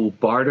do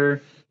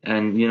barter,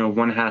 and,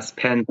 one has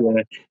pens,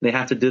 they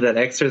have to do that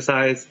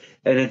exercise,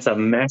 and it's a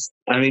mess.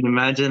 I mean,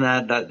 imagine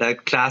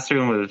that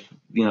classroom with,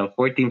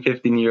 14,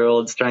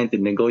 15-year-olds trying to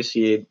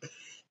negotiate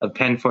a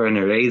pen for an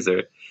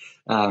eraser.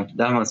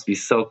 That must be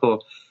so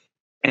cool.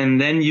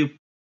 And then you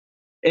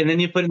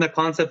put in the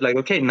concept like,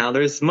 okay, now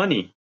there's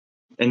money,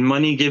 and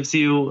money gives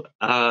you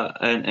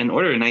an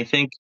order. And I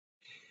think,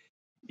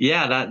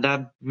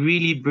 that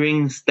really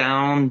brings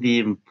down the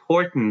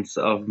importance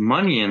of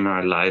money in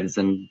our lives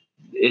and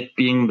it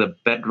being the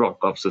bedrock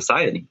of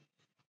society.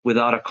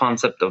 Without a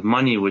concept of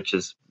money, which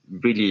is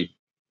really,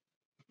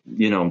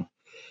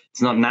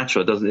 it's not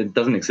natural. It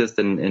doesn't exist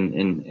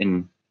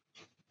in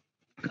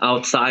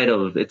outside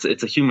of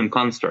it's a human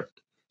construct,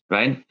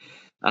 right?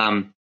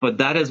 But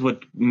that is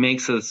what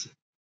makes us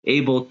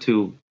able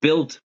to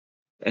build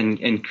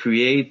and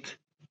create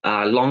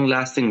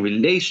long-lasting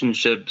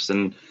relationships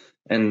and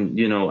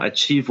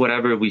achieve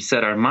whatever we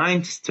set our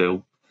minds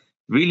to.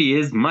 Really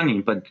is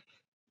money, but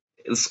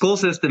the school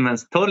system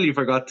has totally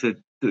forgot to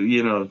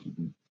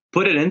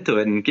put it into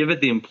it and give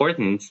it the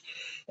importance.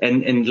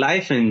 And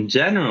life in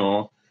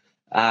general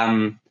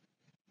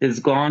has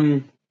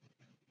gone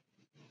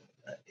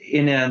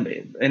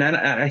and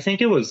I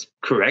think it was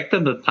correct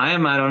at the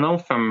time. I don't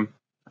know,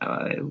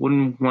 I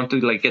wouldn't want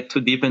to get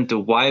too deep into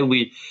why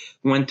we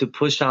went to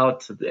push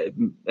out the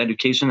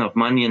education of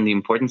money and the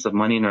importance of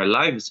money in our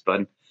lives,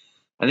 but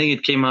I think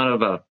it came out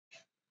of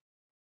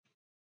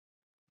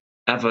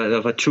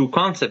a true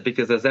concept,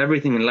 because as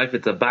everything in life,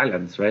 it's a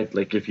balance, right?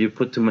 Like if you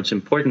put too much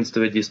importance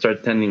to it, you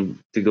start tending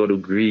to go to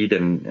greed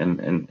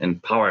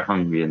and power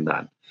hungry in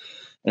that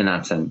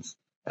sense,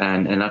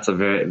 and that's a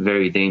very,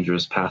 very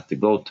dangerous path to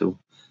go to.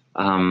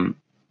 I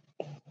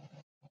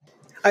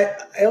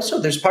also,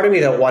 there's part of me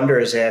that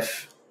wonders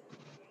if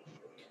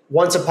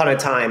once upon a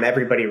time,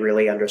 everybody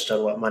really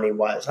understood what money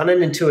was on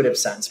an intuitive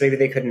sense. Maybe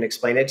they couldn't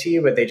explain it to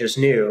you, but they just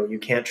knew you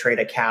can't trade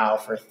a cow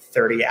for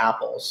 30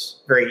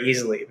 apples very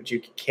easily, but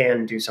you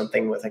can do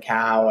something with a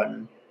cow.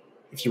 And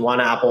if you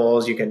want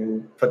apples, you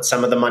can put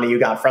some of the money you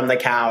got from the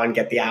cow and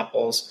get the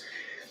apples.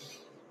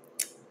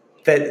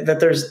 That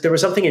there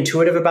was something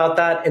intuitive about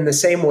that, in the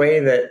same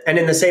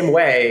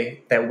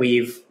way that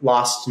we've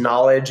lost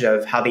knowledge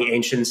of how the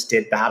ancients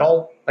did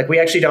battle. Like, we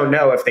actually don't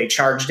know if they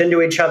charged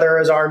into each other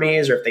as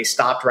armies or if they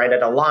stopped right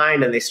at a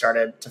line and they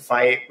started to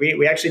fight.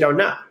 We actually don't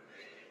know,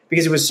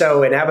 because it was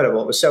so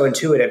inevitable. It was so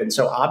intuitive and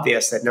so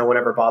obvious that no one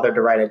ever bothered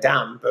to write it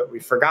down, but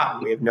we've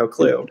forgotten. We have no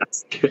clue.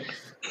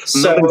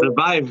 So no one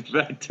survived,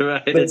 right, to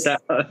write it down.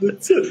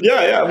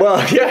 Yeah.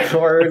 Well,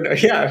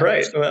 yeah.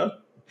 Right. Well,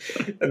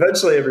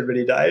 eventually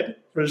everybody died,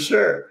 for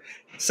sure.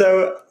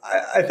 So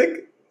I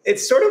think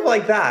it's sort of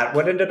like that.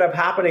 What ended up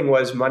happening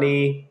was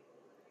money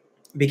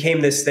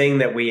became this thing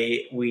that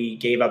we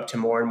gave up to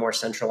more and more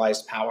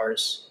centralized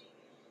powers.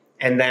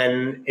 And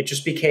then it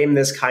just became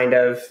this kind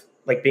of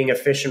like being a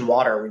fish in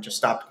water. We just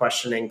stopped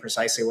questioning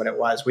precisely what it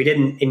was. We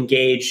didn't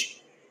engage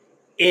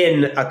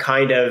in a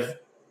kind of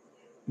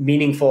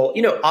meaningful,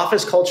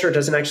 office culture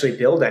doesn't actually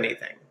build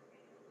anything.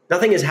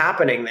 Nothing is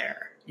happening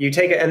there.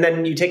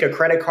 Then you take a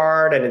credit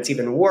card and it's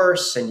even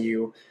worse, and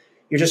you're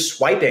just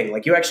swiping.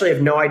 Like, you actually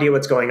have no idea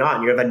what's going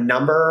on. You have a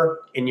number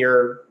in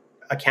your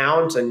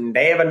account and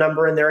they have a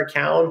number in their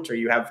account, or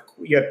you have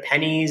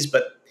pennies,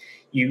 but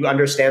you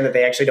understand that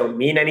they actually don't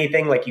mean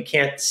anything. Like, you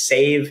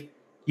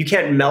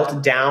can't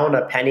melt down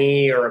a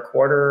penny or a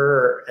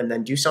quarter and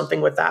then do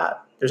something with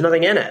that. There's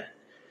nothing in it.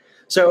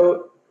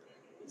 So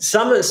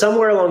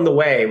somewhere along the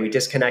way, we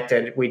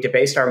disconnected, we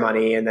debased our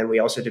money, and then we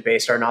also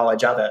debased our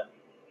knowledge of it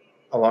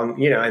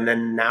and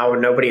then now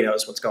nobody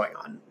knows what's going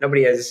on.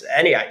 Nobody has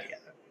any idea.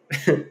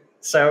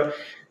 So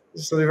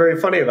there's something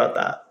very funny about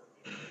that.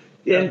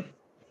 And,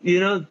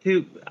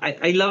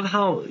 I love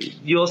how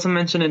you also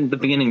mentioned in the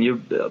beginning,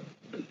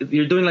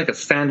 you're doing like a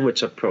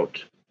sandwich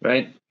approach,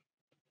 right?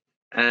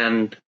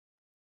 And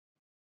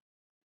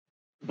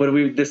what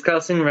we're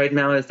discussing right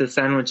now is the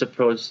sandwich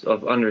approach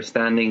of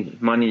understanding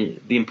money,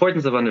 the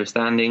importance of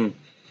understanding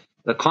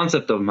the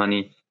concept of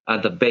money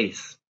at the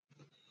base.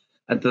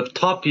 at the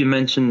top, you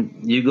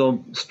mentioned you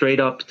go straight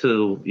up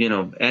to,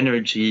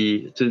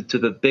 energy, to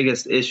the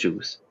biggest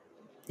issues.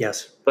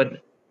 Yes.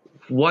 But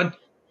what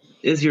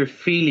is your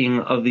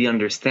feeling of the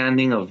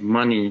understanding of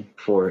money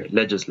for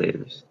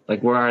legislators?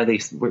 Like, where are they?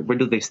 Where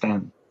do they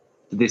stand?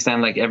 Do they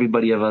stand like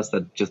everybody of us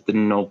that just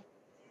didn't know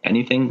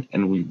anything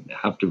and we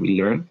have to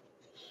relearn?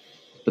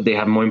 But they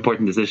have more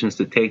important decisions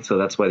to take, so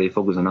that's why they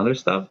focus on other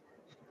stuff?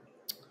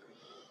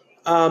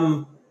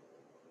 I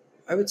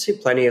would say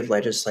plenty of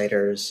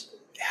legislators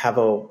have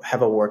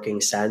a working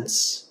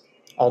sense,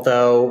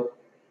 although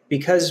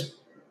because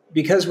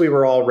we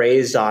were all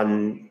raised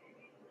on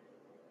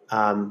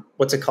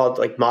what's it called,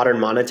 like modern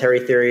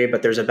monetary theory,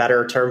 but there's a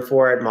better term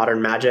for it,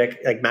 modern magic,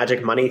 like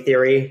magic money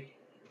theory,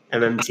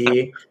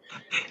 MMT.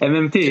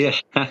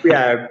 MMT,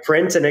 Yeah,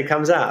 print and it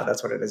comes out.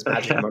 That's what it is,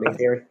 magic money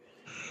theory.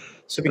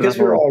 So because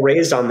we were whole- all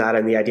raised on that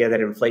and the idea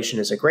that inflation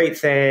is a great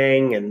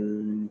thing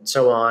and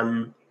so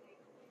on,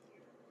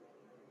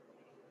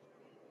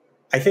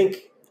 I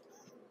think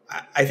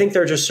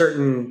there are just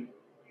certain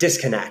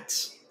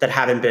disconnects that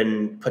haven't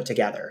been put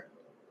together.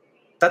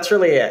 That's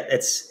really it.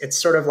 It's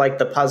sort of like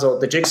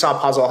the jigsaw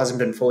puzzle hasn't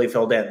been fully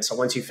filled in. So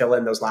once you fill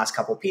in those last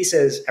couple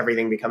pieces,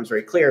 everything becomes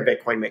very clear.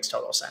 Bitcoin makes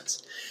total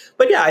sense.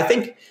 But yeah, I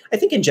think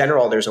in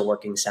general there's a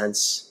working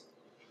sense.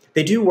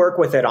 They do work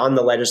with it on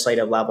the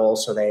legislative level,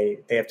 so they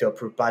have to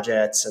approve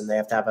budgets and they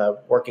have to have a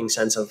working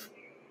sense of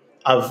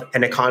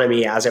an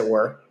economy, as it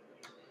were.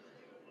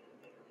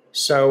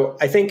 So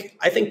I think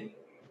the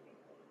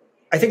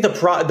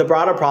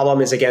broader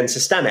problem is, again,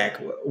 systemic.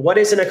 What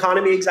is an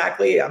economy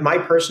exactly? My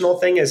personal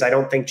thing is I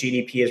don't think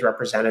GDP is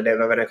representative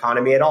of an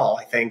economy at all.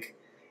 I think,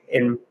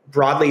 in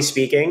broadly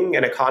speaking,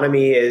 an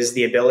economy is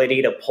the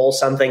ability to pull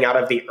something out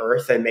of the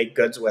earth and make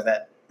goods with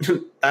it.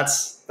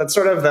 that's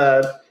sort of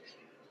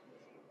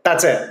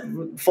that's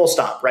it, full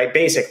stop, right?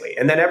 Basically.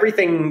 And then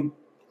everything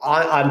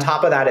on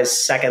top of that is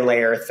second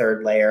layer,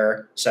 third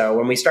layer. So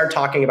when we start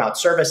talking about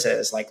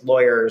services like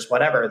lawyers,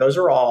 whatever, those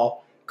are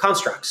all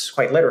constructs,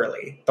 quite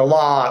literally. The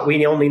law,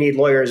 we only need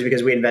lawyers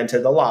because we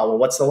invented the law. Well,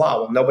 what's the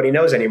law? Well, nobody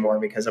knows anymore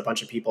because a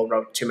bunch of people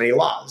wrote too many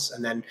laws.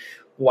 And then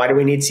why do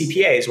we need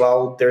CPAs?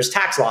 Well, there's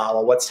tax law.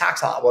 Well, what's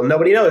tax law? Well,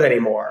 nobody knows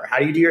anymore. How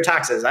do you do your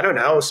taxes? I don't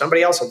know.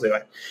 Somebody else will do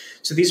it.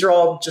 So these are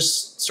all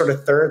just sort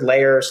of third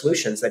layer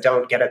solutions that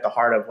don't get at the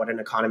heart of what an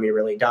economy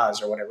really does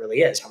or what it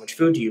really is. How much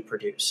food do you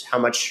produce? How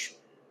much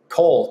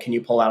coal can you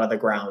pull out of the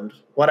ground?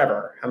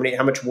 Whatever.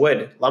 How much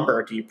wood,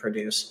 lumber do you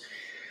produce?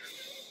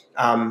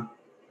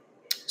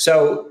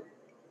 So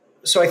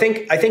I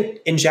think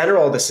in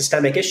general, the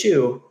systemic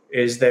issue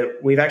is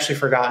that we've actually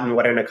forgotten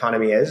what an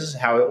economy is,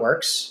 how it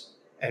works,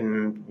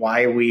 and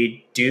why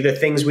we do the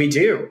things we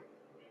do.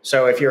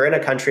 So if you're in a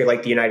country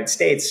like the United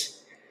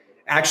States,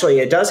 actually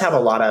it does have a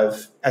lot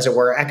of, as it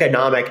were,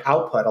 economic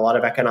output, a lot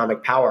of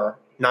economic power,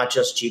 not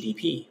just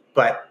GDP,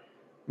 but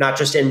not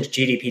just in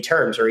GDP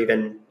terms, or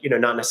even,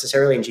 not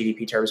necessarily in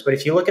GDP terms. But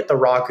if you look at the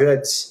raw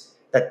goods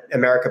that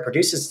America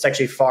produces, it's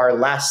actually far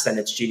less than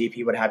its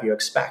GDP would have you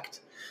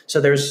expect. So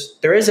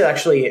there is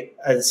actually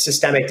a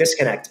systemic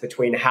disconnect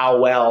between how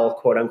well,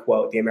 quote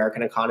unquote, the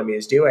American economy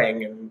is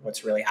doing and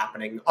what's really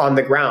happening on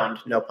the ground,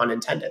 no pun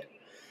intended,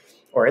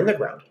 or in the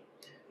ground.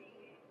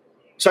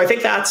 So I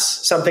think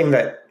that's something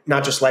that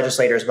not just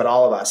legislators, but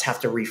all of us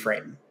have to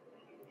reframe.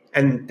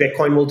 And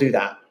Bitcoin will do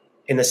that.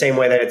 In the same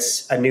way that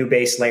it's a new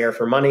base layer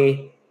for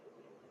money,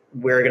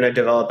 we're going to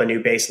develop a new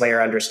base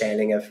layer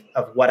understanding of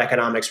what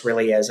economics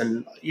really is.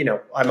 And,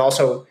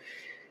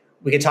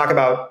 we could talk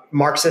about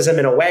Marxism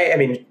in a way. I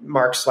mean,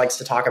 Marx likes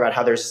to talk about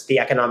how there's the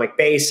economic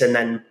base, and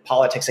then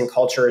politics and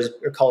culture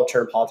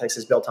and politics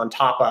is built on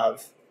top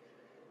of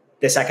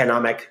this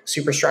economic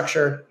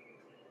superstructure.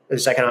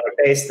 There's economic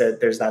base,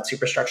 there's that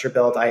superstructure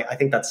built. I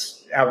think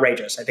that's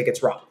outrageous. I think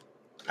it's wrong.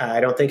 I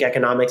don't think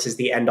economics is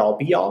the end all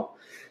be all,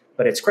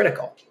 but it's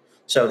critical.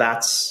 So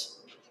that's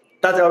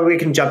we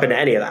can jump into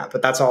any of that,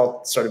 but that's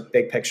all sort of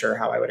big picture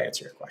how I would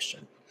answer your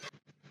question.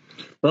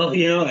 Well,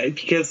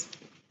 because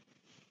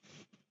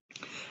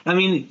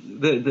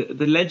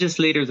the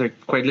legislators are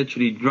quite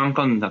literally drunk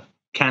on the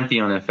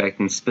Cantillon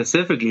effect, and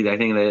specifically, I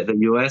think the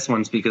U.S.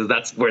 ones, because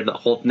that's where the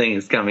whole thing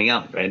is coming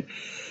out, right?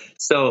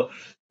 So,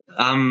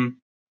 and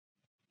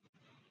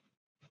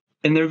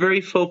they're very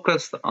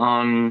focused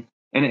on,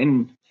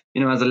 and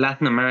as a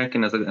Latin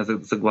American, as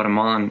a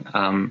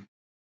Guatemalan,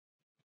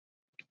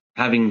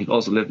 having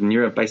also lived in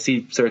Europe, I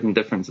see certain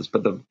differences.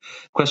 But the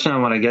question I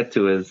want to get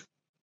to is,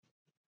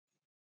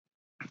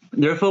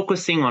 they're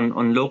focusing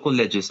on local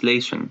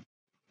legislation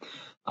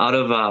out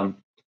of a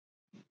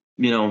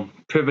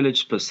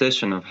privileged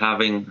position of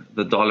having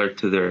the dollar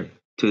to their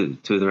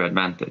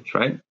advantage,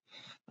 right?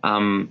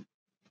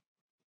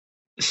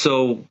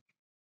 So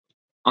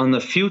on the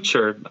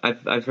future,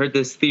 I've heard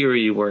this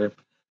theory where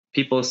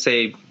people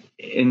say,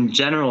 in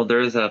general,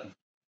 there is an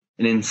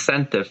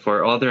incentive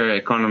for other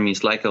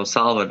economies like El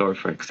Salvador,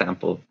 for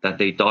example, that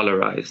they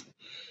dollarized.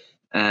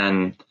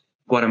 And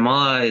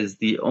Guatemala is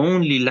the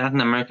only Latin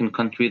American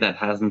country that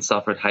hasn't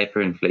suffered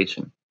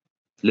hyperinflation,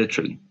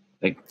 literally.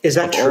 Is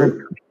that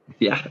true?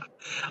 Yeah,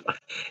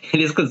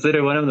 it is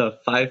considered one of the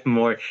 5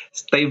 more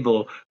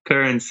stable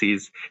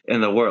currencies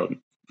in the world,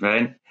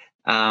 right?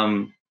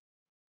 Um,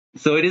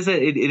 so it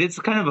is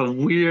kind of a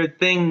weird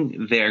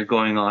thing there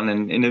going on.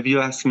 And if you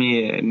ask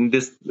me, and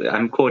this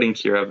I'm quoting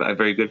here a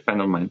very good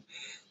friend of mine,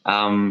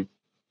 um,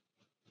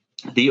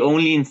 the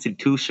only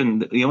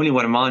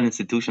Guatemalan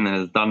institution that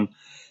has done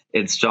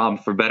its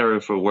job for better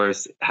or for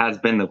worse has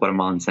been the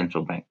Guatemalan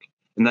Central Bank.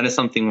 And that is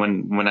something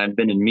when I've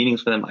been in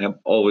meetings with them, I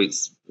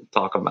always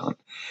talk about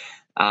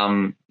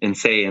and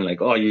say, and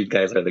like, oh, you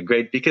guys are the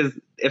great, because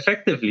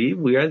effectively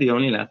we are the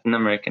only Latin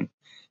American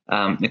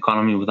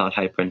economy without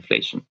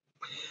hyperinflation.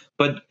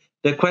 But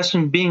the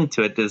question being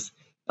to it is,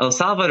 El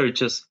Salvador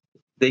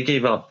they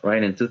gave up,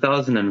 right? In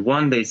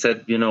 2001, they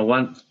said, you know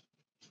what,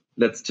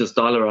 let's just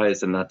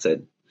dollarize and that's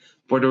it.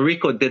 Puerto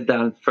Rico did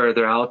that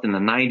further out in the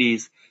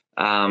 90s.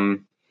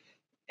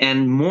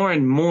 And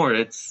more,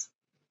 it's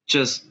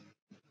just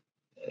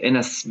in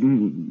a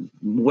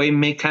way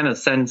make kind of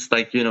sense,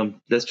 like,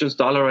 let's just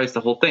dollarize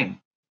the whole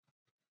thing.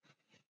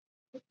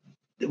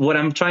 What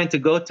I'm trying to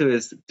go to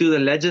is, do the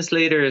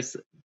legislators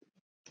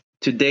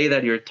today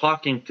that you're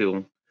talking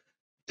to,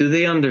 do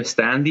they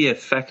understand the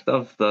effect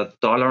of the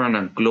dollar on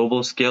a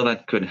global scale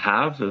that could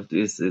have?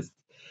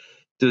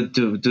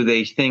 Do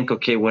they think,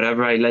 okay,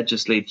 whatever I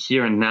legislate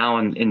here and now,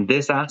 and in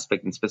this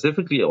aspect, and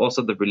specifically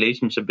also the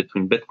relationship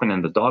between Bitcoin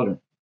and the dollar,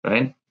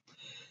 right?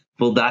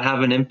 Will that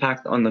have an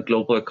impact on the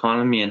global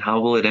economy, and how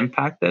will it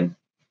impact it?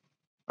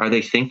 Are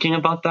they thinking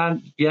about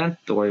that yet?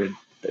 Or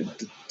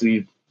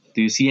do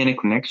you see any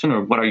connection,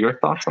 or what are your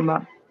thoughts on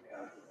that?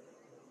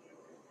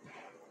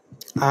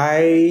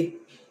 I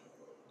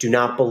do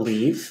not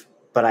believe,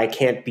 but I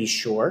can't be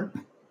sure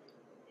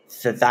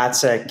that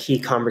that's a key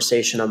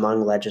conversation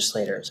among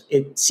legislators.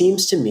 It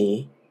seems to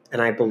me,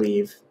 and I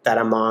believe, that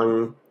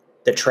among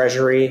the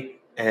Treasury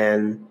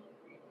and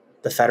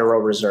the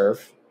Federal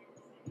Reserve,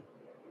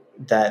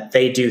 that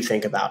they do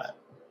think about it.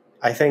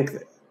 I think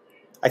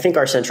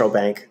our central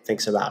bank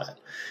thinks about it.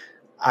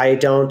 I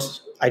don't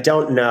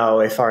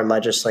know if our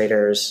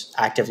legislators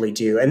actively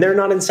do, and they're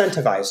not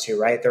incentivized to,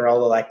 right? They're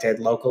all elected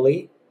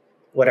locally,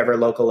 whatever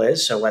local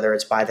is. So whether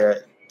it's by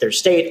their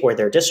state or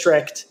their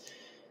district,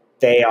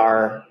 they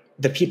are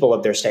the people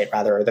of their state,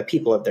 rather, or the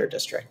people of their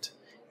district.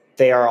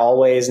 They are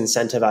always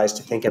incentivized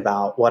to think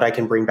about what I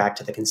can bring back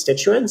to the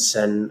constituents.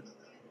 And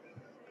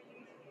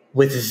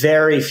with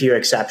very few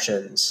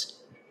exceptions,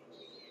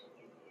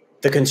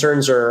 the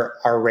concerns are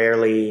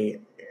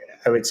rarely,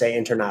 I would say,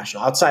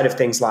 international, outside of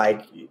things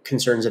like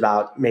concerns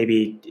about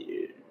maybe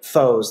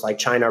foes like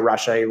China,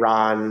 Russia,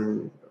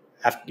 Iran,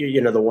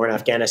 the war in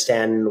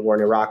Afghanistan, the war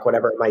in Iraq,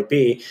 whatever it might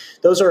be.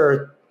 Those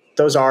are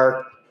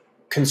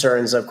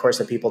concerns, of course,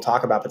 that people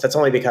talk about, but that's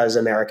only because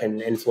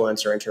American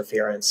influence or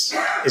interference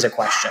is a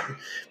question.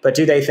 But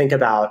do they think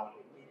about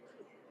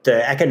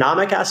the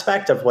economic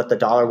aspect of what the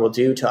dollar will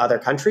do to other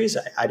countries?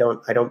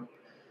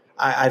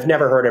 I've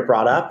never heard it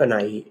brought up,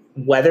 and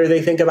whether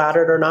they think about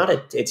it or not,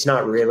 it's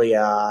not really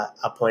a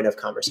point of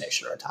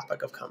conversation or a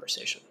topic of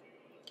conversation,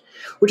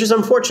 which is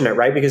unfortunate,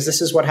 right? Because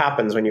this is what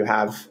happens when you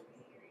have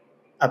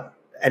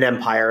an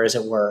empire, as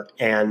it were,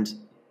 and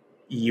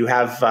you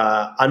have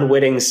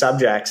unwitting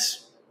subjects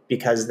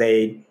because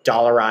they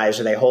dollarize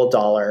or they hold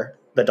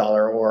the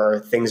dollar, or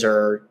things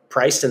are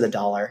priced in the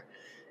dollar,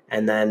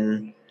 and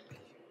then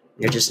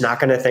you're just not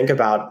going to think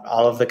about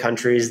all of the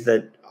countries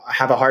that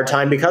have a hard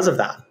time because of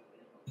that.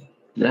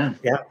 Yeah.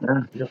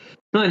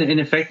 No, and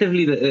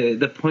effectively,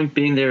 the point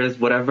being there is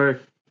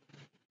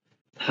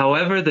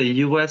however the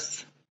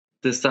U.S.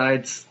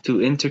 decides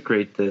to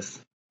integrate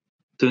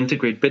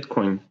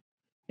Bitcoin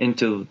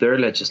into their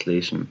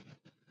legislation,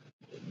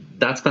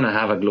 that's going to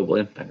have a global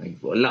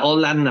impact. All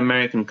Latin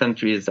American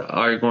countries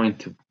are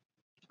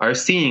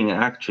seeing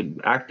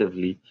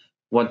actively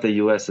what the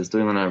U.S. is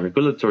doing on our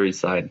regulatory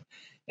side,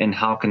 and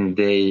how can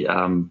they,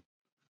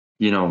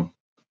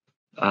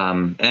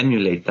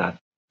 emulate that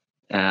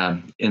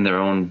in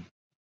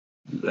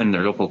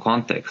their local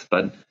context.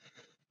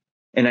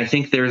 And I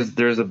think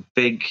there's a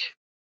big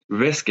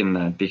risk in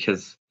that,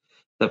 because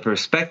the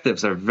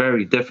perspectives are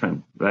very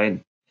different,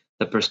 right?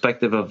 The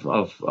perspective of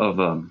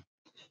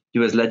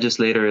U.S.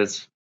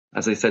 legislators,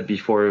 as I said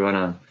before, on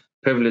a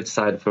privileged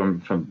side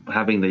from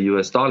having the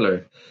U.S.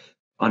 dollar.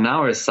 On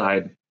our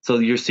side, so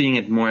you're seeing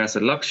it more as a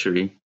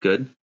luxury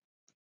good,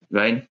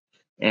 right?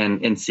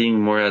 And seeing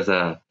more as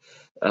a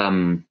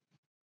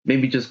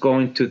maybe just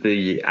going to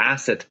the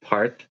asset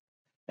part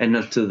and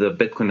not to the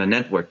Bitcoin, the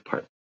network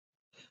part.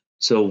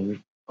 So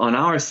on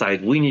our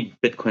side, we need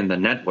Bitcoin, the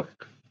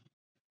network.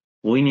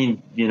 We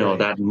need,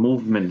 that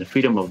movement, the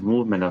freedom of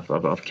movement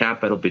of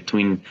capital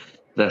between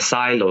the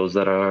silos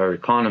that are our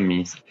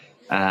economies,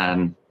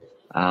 and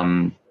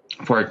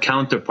for our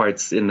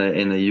counterparts in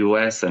the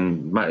U.S.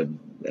 and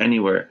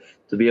anywhere,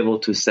 to be able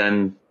to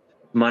send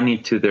money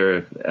to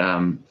their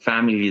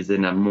families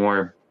in a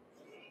more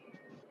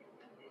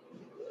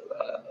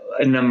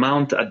an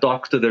amount ad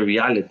hoc to the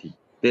reality.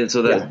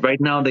 So that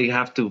right now they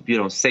have to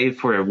save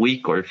for a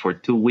week or for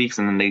 2 weeks,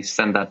 and then they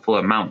send that full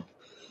amount.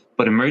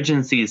 But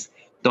emergencies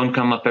don't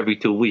come up every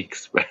 2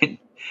 weeks, right?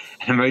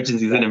 An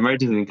emergency is an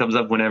emergency and comes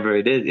up whenever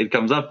it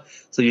comes up.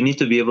 So you need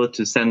to be able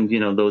to send,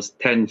 those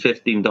 $10,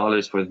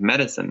 $15 worth of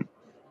medicine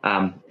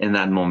in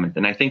that moment.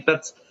 And I think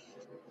that's,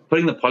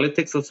 putting the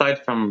politics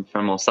aside from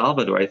El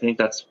Salvador, I think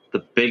that's the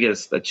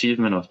biggest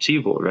achievement of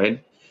Chivo,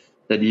 right?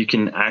 That you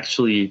can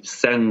actually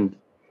send,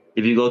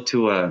 if you go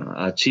to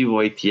a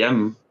Chivo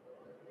ATM,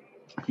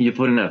 you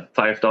put in a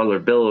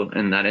 $5 bill,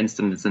 and that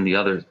instant is in the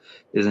other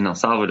is in El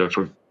Salvador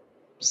for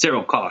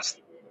zero cost.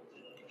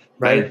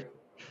 Right.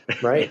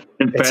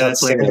 It's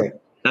outstanding.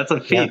 That's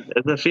a feat. Yeah.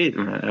 It's a feat,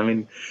 man. I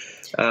mean,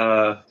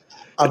 I'll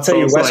tell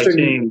you,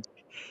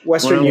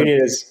 Western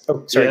Union is.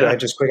 Oh, sorry. Go ahead.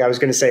 Just quick. I was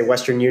going to say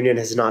Western Union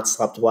has not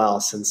slept well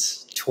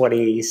since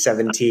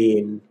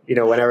 2017.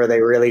 Whenever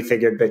they really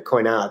figured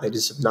Bitcoin out, they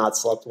just have not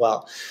slept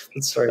well.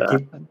 Sorry.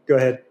 Go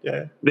ahead.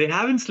 Yeah. They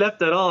haven't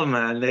slept at all,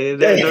 man. They're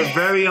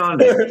very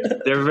on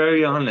it. They're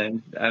very on it.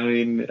 I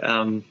mean,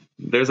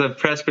 there's a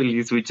press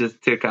release we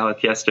just took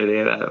out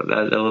yesterday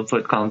that will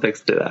put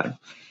context to that.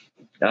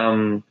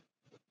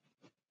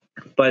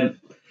 But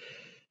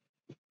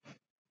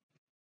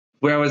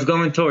where I was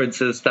going towards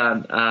is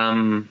that,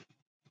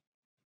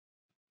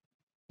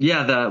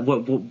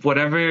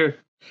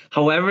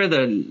 however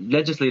the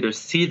legislators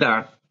see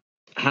that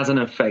has an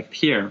effect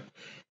here.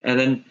 And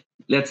then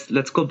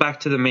let's go back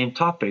to the main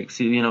topics.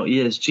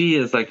 ESG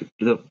is like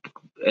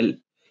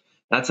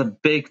that's a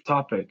big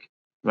topic,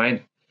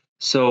 right?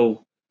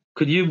 So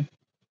could you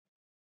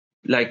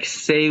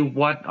say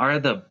what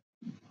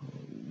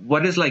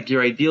is like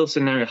your ideal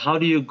scenario? How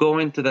do you go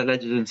into that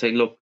legislature and say,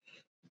 look,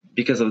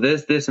 because of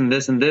this, this, and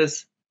this, and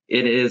this,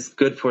 it is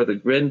good for the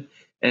grid?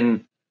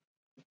 And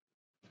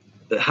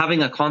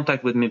having a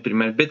contact with Mi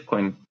Primer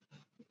Bitcoin,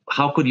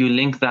 how could you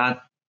link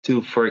that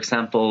to, for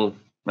example,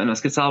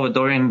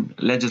 Salvadorian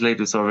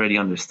legislators already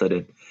understood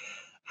it.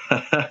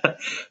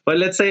 But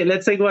let's say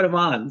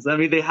Guatemalans. I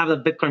mean, they have a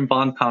Bitcoin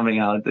bond coming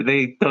out.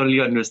 They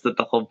totally understood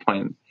the whole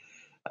point.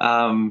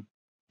 But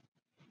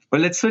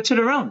let's switch it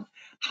around.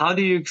 How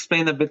do you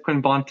explain the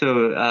Bitcoin bond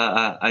to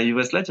a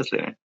U.S.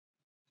 legislator?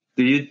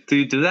 Do you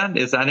do that?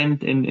 Is that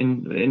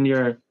in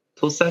your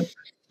tool set?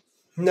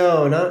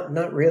 No,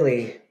 not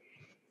really.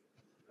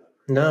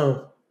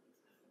 No.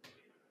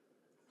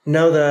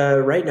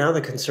 Right now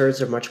the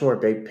concerns are much more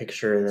big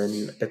picture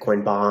than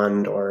Bitcoin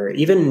bond, or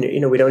even,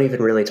 we don't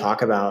even really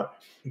talk about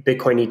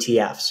Bitcoin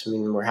ETFs. I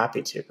mean, we're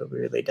happy to, but we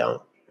really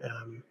don't.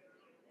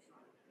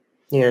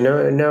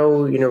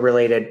 No,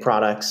 related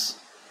products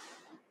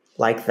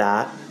like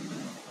that.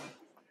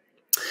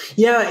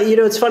 Yeah,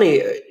 it's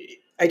funny.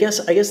 I guess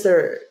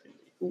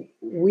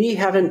we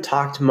haven't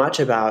talked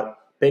much about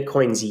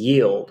Bitcoin's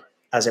yield,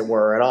 as it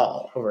were, at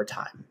all over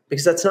time,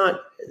 because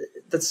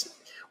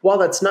while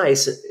that's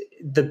nice,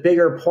 the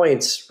bigger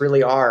points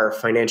really are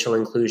financial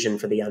inclusion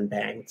for the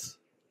unbanked,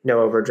 no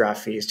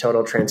overdraft fees,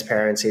 total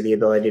transparency, the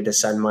ability to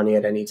send money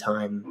at any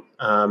time.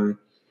 And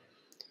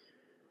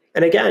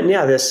again,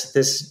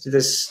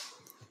 this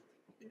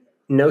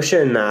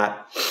notion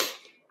that,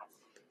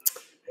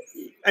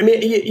 I mean,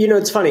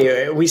 it's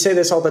funny. We say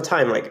this all the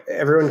time. Like,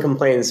 everyone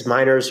complains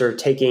miners are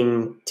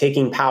taking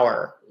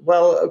power.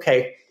 Well,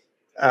 okay.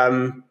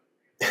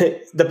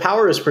 The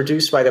power is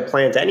produced by the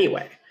plant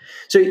anyway.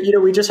 So,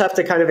 we just have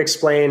to kind of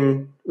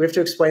explain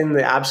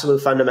the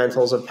absolute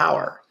fundamentals of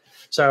power.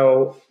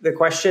 So the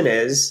question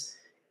is,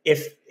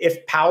 if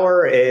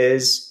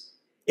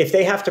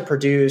they have to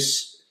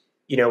produce,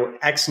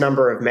 X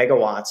number of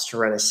megawatts to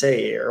run a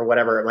city or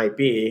whatever it might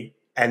be,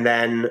 and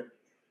then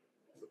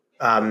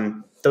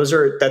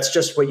that's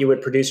just what you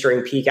would produce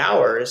during peak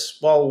hours.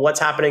 Well, what's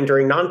happening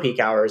during non-peak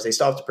hours? They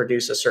still have to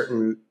produce a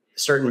certain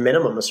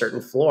minimum, a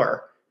certain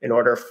floor, in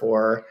order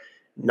for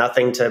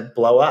nothing to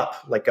blow up,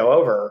 like go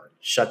over,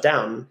 shut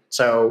down.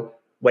 So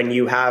when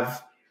you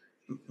have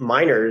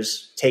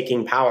miners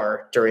taking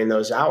power during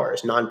those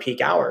hours, non-peak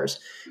hours,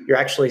 you're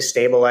actually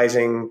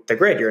stabilizing the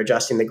grid, you're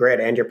adjusting the grid,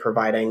 and you're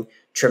providing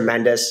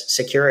tremendous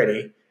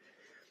security.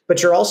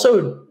 But you're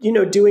also,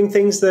 doing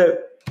things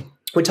that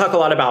we talk a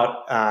lot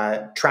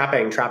about,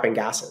 trapping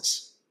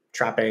gases,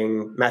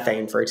 trapping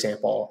methane, for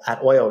example,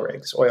 at oil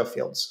rigs, oil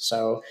fields.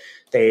 So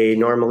they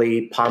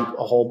normally pump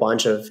a whole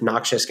bunch of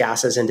noxious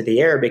gases into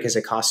the air because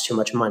it costs too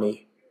much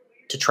money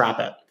to trap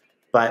it.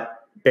 But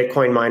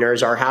Bitcoin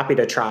miners are happy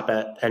to trap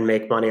it and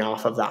make money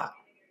off of that.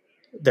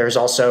 There's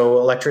also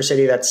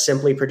electricity that's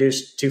simply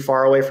produced too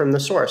far away from the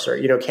source, or,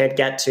 can't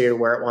get to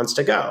where it wants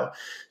to go.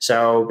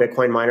 So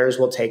Bitcoin miners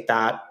will take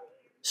that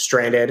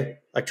stranded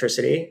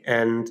electricity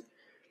and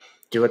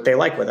do what they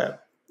like with it.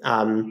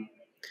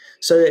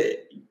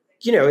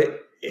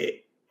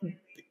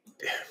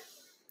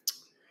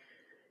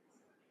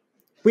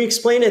 We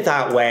explain it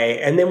that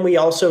way. And then we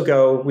also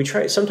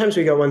sometimes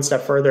we go one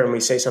step further and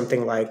we say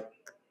something like,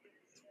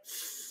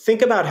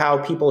 think about how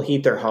people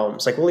heat their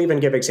homes. Like, we'll even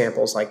give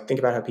examples, like, think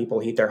about how people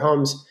heat their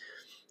homes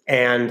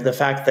and the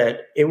fact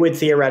that it would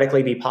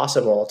theoretically be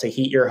possible to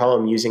heat your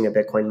home using a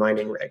Bitcoin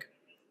mining rig.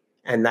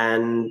 And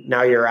then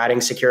now you're adding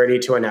security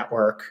to a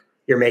network,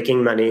 you're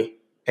making money,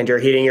 and you're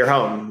heating your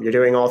home. You're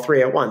doing all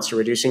three at once. You're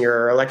reducing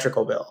your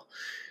electrical bill,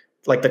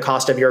 like the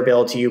cost of your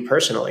bill to you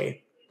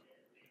personally.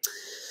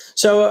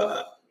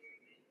 So,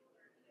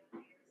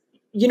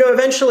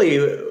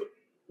 eventually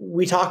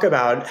we talk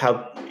about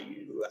how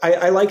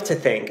I like to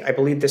think, I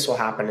believe this will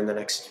happen in the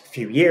next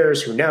few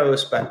years, who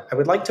knows, but I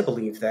would like to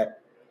believe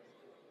that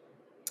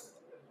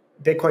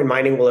Bitcoin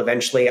mining will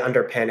eventually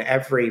underpin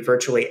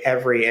virtually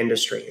every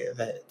industry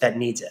that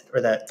needs it,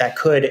 or that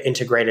could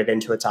integrate it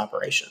into its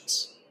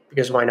operations.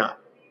 Because why not?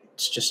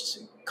 It's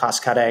just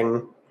cost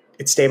cutting.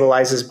 It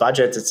stabilizes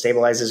budgets. It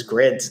stabilizes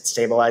grids. It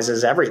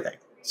stabilizes everything.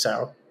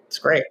 So it's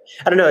great.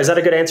 I don't know. Is that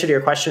a good answer to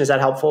your question? Is that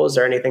helpful? Is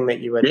there anything that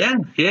you would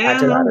add to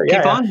that? No, Or,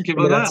 keep on.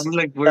 I'm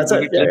like, that's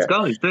it. let's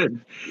go. It's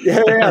good.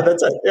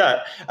 That's it.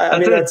 Yeah. I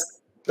mean, it.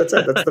 that's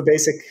it. That's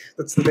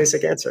the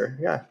basic answer.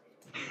 Yeah.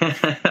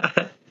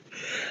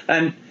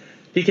 And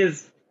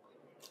because,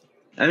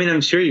 I mean,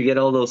 I'm sure you get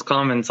all those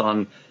comments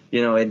on,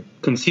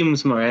 it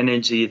consumes more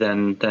energy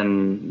than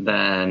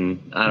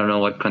I don't know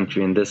what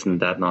country and this and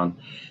that and on.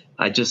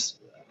 I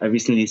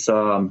recently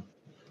saw a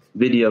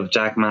video of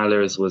Jack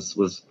Mallers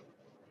was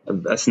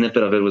a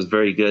snippet of it was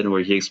very good,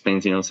 where he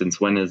explains, since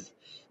when is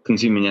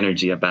consuming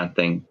energy a bad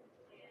thing?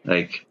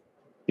 Like,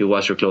 you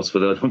wash your clothes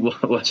with a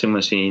washing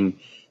machine,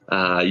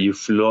 you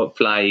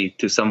fly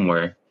to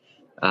somewhere,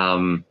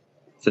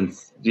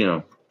 since,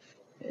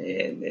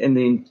 in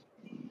the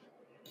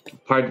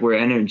part where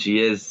energy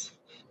is,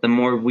 the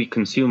more we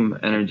consume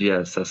energy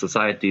as a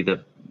society,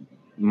 the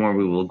more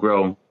we will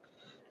grow.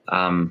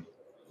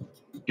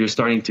 You're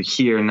starting to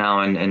hear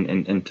now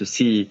and to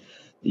see,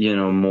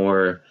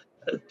 more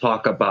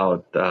talk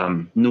about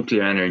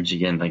nuclear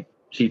energy and like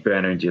cheaper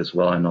energy as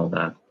well and all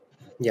that.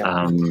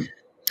 Yeah.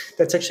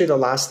 That's actually the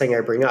last thing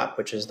I bring up,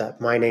 which is that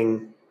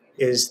mining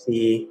is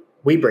we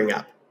bring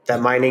up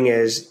that mining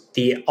is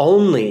the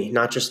only,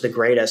 not just the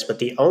greatest, but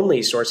the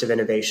only source of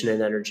innovation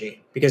in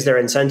energy, because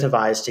they're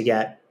incentivized to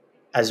get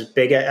as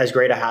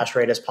great a hash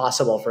rate as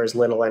possible for as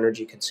little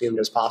energy consumed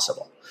as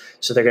possible.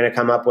 So they're going to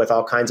come up with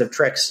all kinds of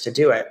tricks to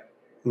do it.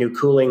 New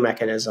cooling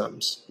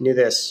mechanisms, new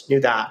this,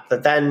 new that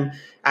then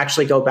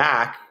actually go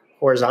back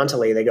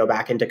horizontally. They go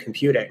back into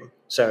computing.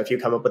 So if you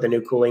come up with a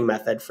new cooling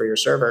method for your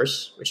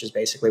servers, which is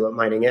basically what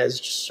mining is,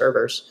 just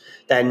servers,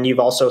 then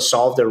you've also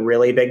solved a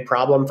really big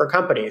problem for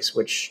companies,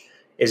 which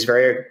is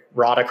very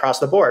broad across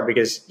the board,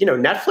 because,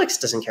 Netflix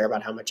doesn't care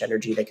about how much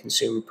energy they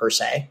consume per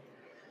se.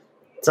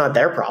 It's not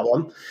their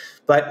problem,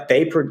 but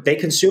they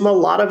consume a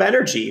lot of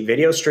energy.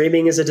 Video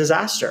streaming is a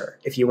disaster.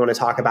 If you want to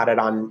talk about it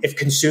if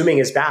consuming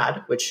is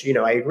bad, which,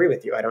 I agree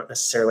with you. I don't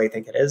necessarily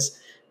think it is.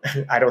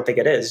 I don't think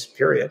it is,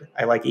 period.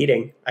 I like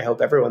eating. I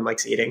hope everyone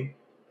likes eating.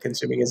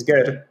 Consuming is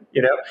good,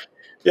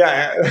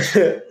 Yeah.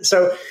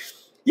 So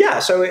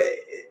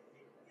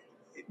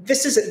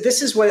this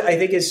is what I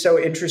think is so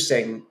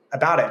interesting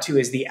about it too,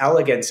 is the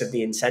elegance of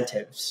the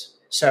incentives.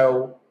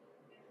 So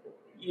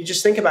you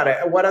just think about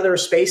it. What other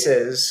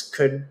spaces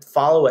could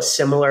follow a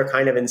similar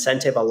kind of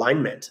incentive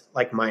alignment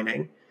like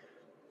mining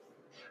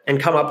and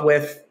come up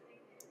with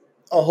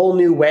a whole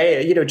new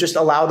way, just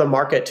allow the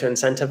market to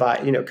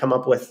incentivize, come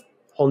up with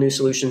whole new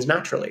solutions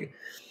naturally.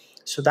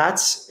 So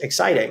that's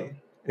exciting,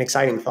 an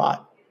exciting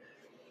thought.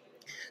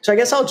 So I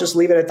guess I'll just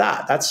leave it at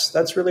that.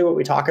 That's really what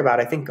we talk about.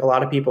 I think a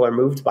lot of people are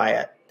moved by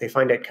it. They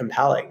find it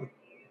compelling.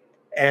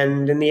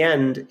 And in the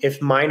end,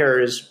 if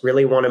miners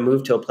really want to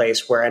move to a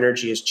place where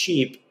energy is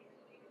cheap,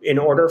 in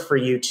order for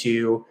you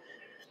to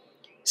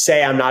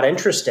say, I'm not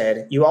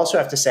interested, you also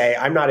have to say,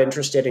 I'm not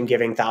interested in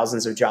giving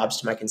thousands of jobs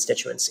to my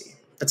constituency.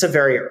 That's a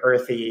very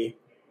earthy,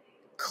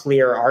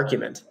 clear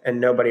argument,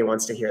 and nobody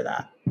wants to hear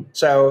that.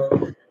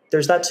 So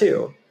there's that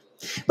too.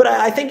 But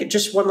I think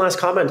just one last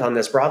comment on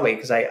this broadly,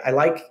 because I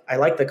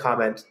like the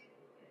comment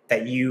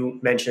that you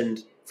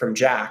mentioned from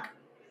Jack,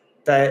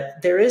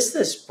 that there is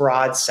this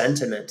broad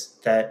sentiment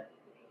that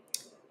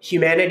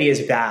humanity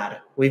is bad.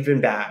 We've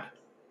been bad,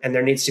 and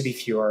there needs to be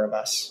fewer of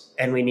us,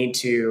 and we need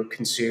to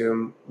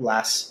consume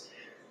less.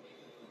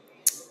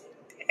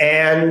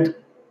 And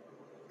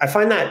I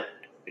find that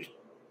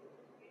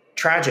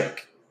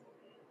tragic.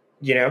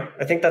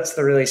 I think that's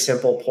the really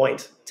simple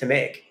point to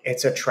make.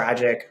 It's a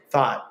tragic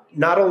thought.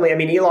 Not only,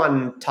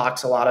 Elon Musk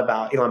talks a lot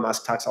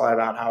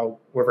about how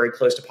we're very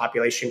close to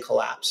population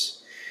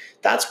collapse.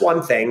 That's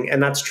one thing,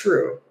 and that's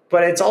true.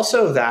 But it's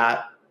also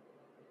that,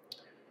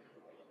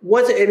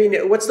 what's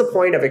the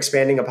point of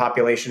expanding a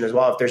population as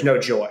well if there's no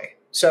joy?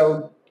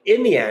 So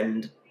in the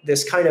end,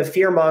 this kind of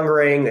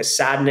fear-mongering, this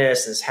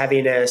sadness, this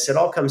heaviness, it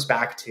all comes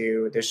back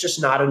to there's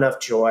just not enough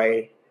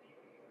joy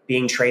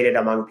being traded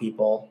among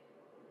people,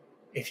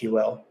 if you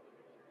will.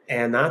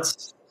 And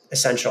that's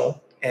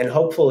essential. And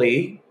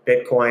hopefully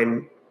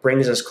Bitcoin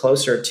brings us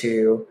closer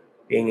to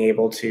being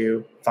able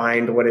to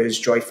find what is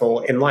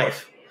joyful in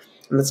life.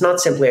 And that's not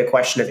simply a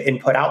question of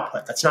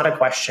input-output. That's not a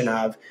question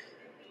of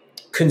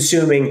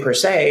consuming per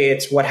se.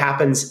 It's what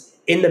happens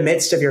in the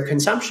midst of your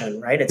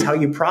consumption, right? It's how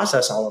you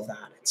process all of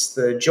that. It's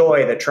the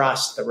joy, the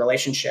trust, the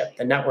relationship,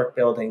 the network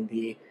building,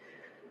 the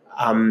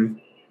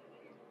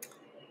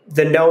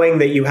knowing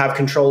that you have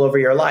control over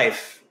your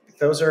life,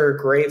 those are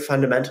great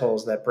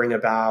fundamentals that bring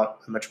about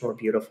a much more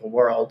beautiful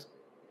world.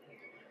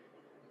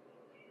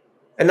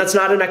 And that's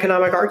not an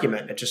economic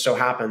argument. It just so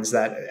happens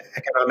that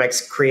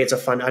economics creates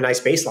a nice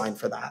baseline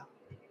for that.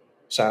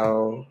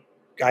 So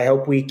I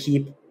hope we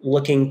keep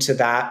looking to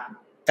that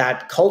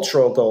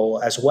cultural goal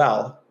as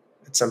well.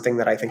 It's something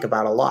that I think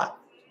about a lot,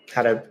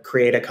 how to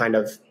create a kind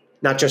of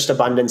not just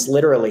abundance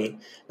literally,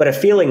 but a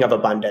feeling of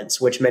abundance,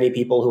 which many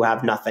people who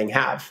have nothing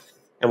have,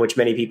 and which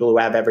many people who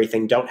have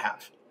everything don't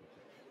have.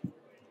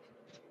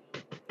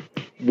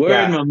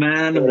 Word, my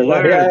man.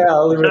 Word. Yeah,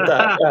 I'll leave it at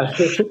that. Yeah.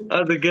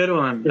 That was a good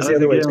one. That was a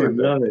good one.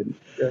 Love it.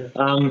 Yeah.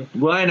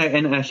 Well, and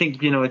I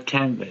think, it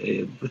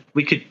can.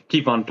 We could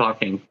keep on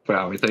talking for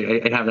hours.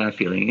 I have that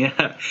feeling.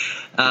 Yeah.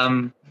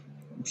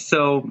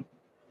 So,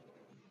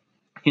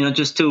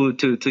 just to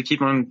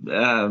keep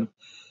on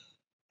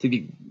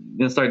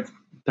start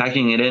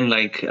packing it in,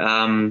 like.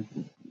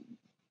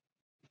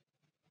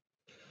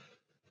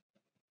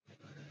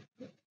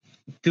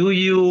 Do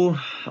you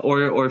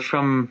or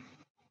from?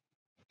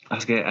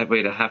 Okay,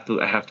 wait. I have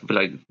to be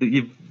like,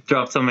 you've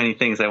dropped so many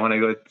things. I want to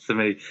go to so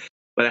many,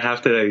 but I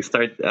have to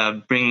start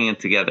bringing it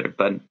together.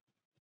 But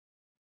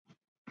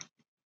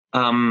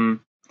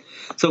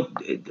so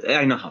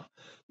I know how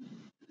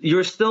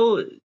you're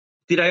still.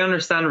 Did I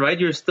understand right?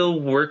 You're still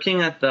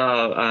working at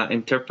the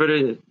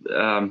interpreter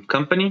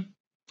company,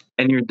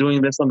 and you're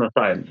doing this on the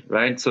side,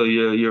 right? So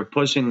you're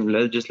pushing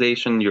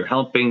legislation. You're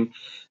helping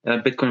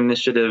Bitcoin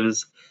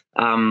initiatives.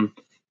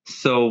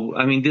 So,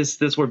 I mean,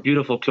 this were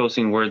beautiful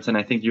closing words, and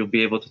I think you'll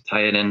be able to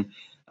tie it in.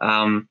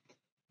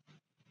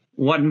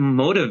 What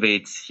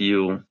motivates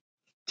you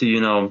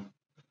to,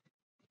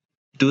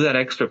 do that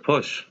extra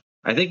push?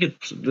 I think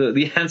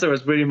the answer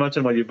was pretty much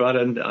on what you brought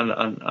on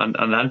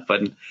that,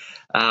 but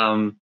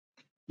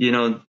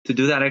to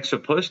do that extra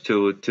push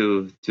to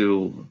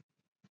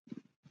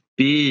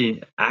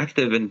be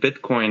active in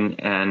Bitcoin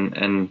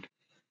and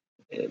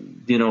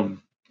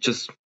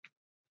just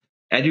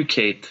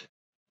educate,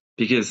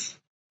 because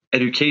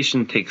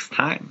education takes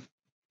time,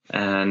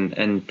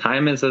 and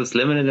time is as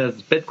limited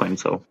as Bitcoin.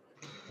 So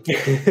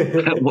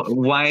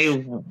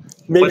why?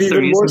 Maybe what's the even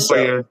reason more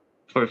so.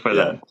 for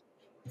that?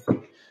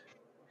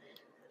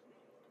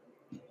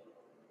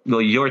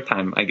 Well, your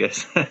time, I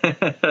guess.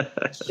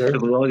 Sure.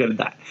 We're all gonna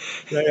die.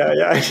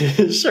 Yeah.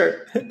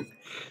 Sure.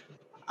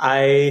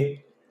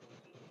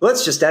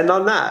 Let's just end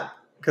on that,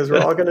 because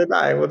we're all gonna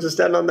die. We'll just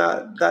end on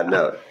that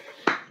note.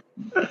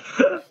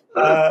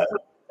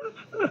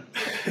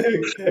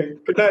 Okay.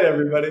 Good night,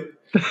 everybody.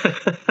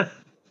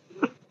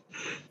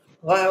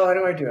 Why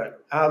do I do it?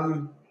 I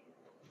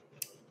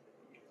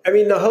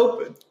mean, the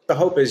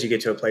hope is you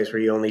get to a place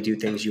where you only do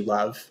things you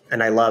love,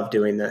 and I love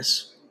doing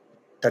this.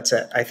 That's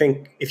it. I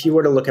think if you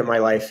were to look at my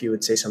life, you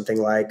would say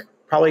something like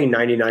probably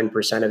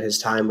 99% of his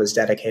time was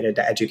dedicated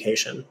to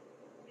education.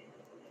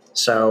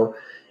 So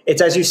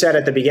it's, as you said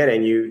at the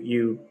beginning,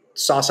 you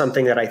saw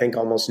something that I think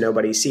almost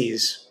nobody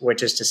sees,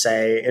 which is to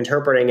say,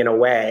 interpreting in a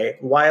way,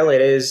 while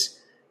it is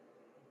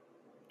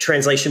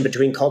translation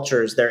between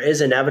cultures, there is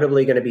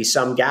inevitably going to be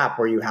some gap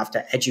where you have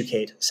to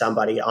educate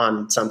somebody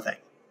on something.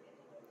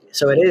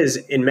 So it is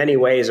in many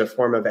ways a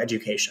form of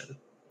education.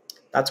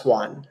 That's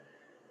one.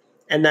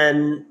 And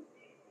then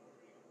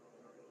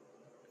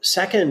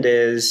second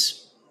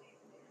is,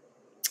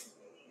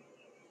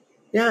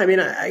 yeah, I mean,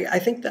 I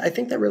think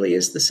that really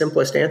is the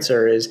simplest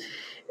answer is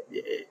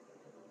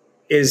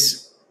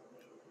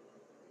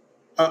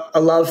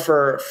a love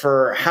for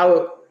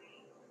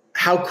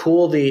how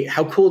cool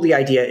the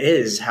idea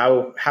is,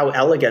 how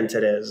elegant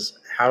it is,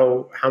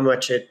 how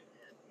much it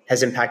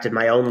has impacted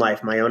my own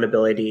life, my own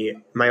ability,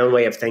 my own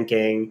way of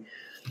thinking.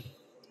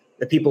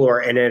 The people who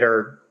are in it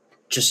are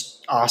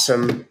just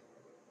awesome.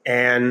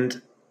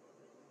 And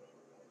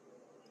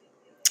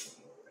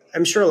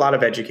I'm sure a lot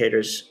of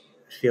educators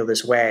feel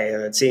this way,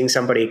 that seeing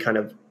somebody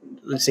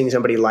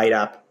light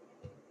up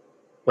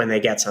when they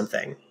get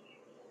something,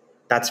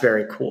 that's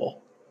very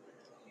cool.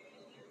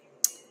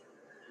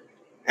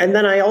 And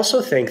then I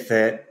also think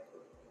that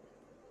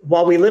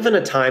while we live in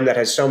a time that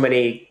has so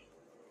many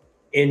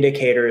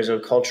indicators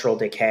of cultural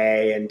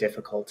decay and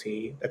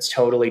difficulty, that's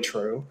totally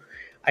true.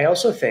 I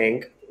also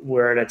think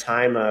we're in a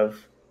time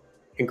of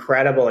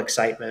incredible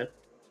excitement.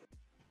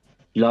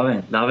 Love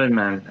it,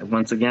 man.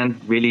 Once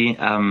again, really,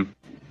 I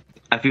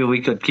feel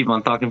we could keep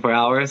on talking for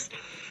hours.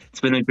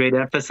 It's been a great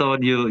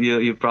episode.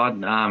 You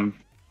brought, I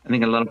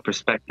think, a lot of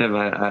perspective.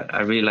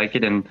 I really like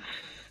it, and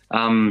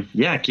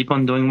yeah, keep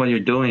on doing what you're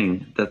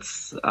doing.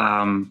 That's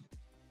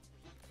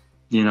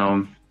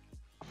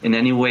in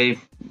any way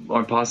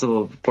or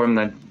possible form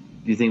that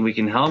you think we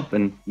can help,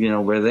 and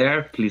we're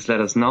there. Please let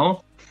us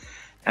know.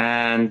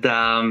 And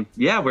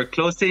yeah, we're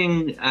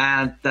closing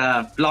at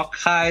block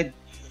height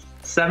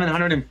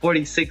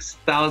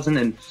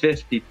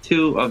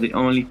 746,052 of the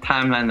only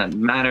timeline that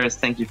matters.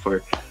 Thank you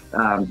for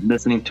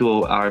listening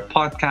to our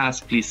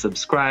podcast. Please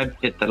subscribe,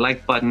 hit the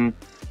like button.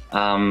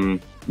 You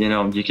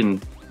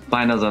can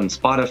find us on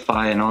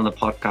Spotify and all the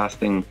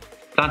podcasting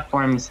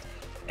platforms.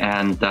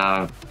 And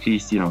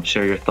please,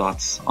 share your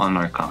thoughts on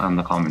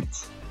the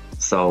comments.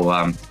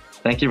 So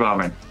Thank you,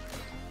 Robert.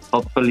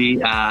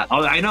 Hopefully,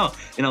 I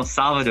know,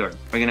 Salvador,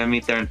 we're going to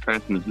meet there in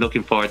person.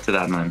 Looking forward to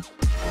that, man.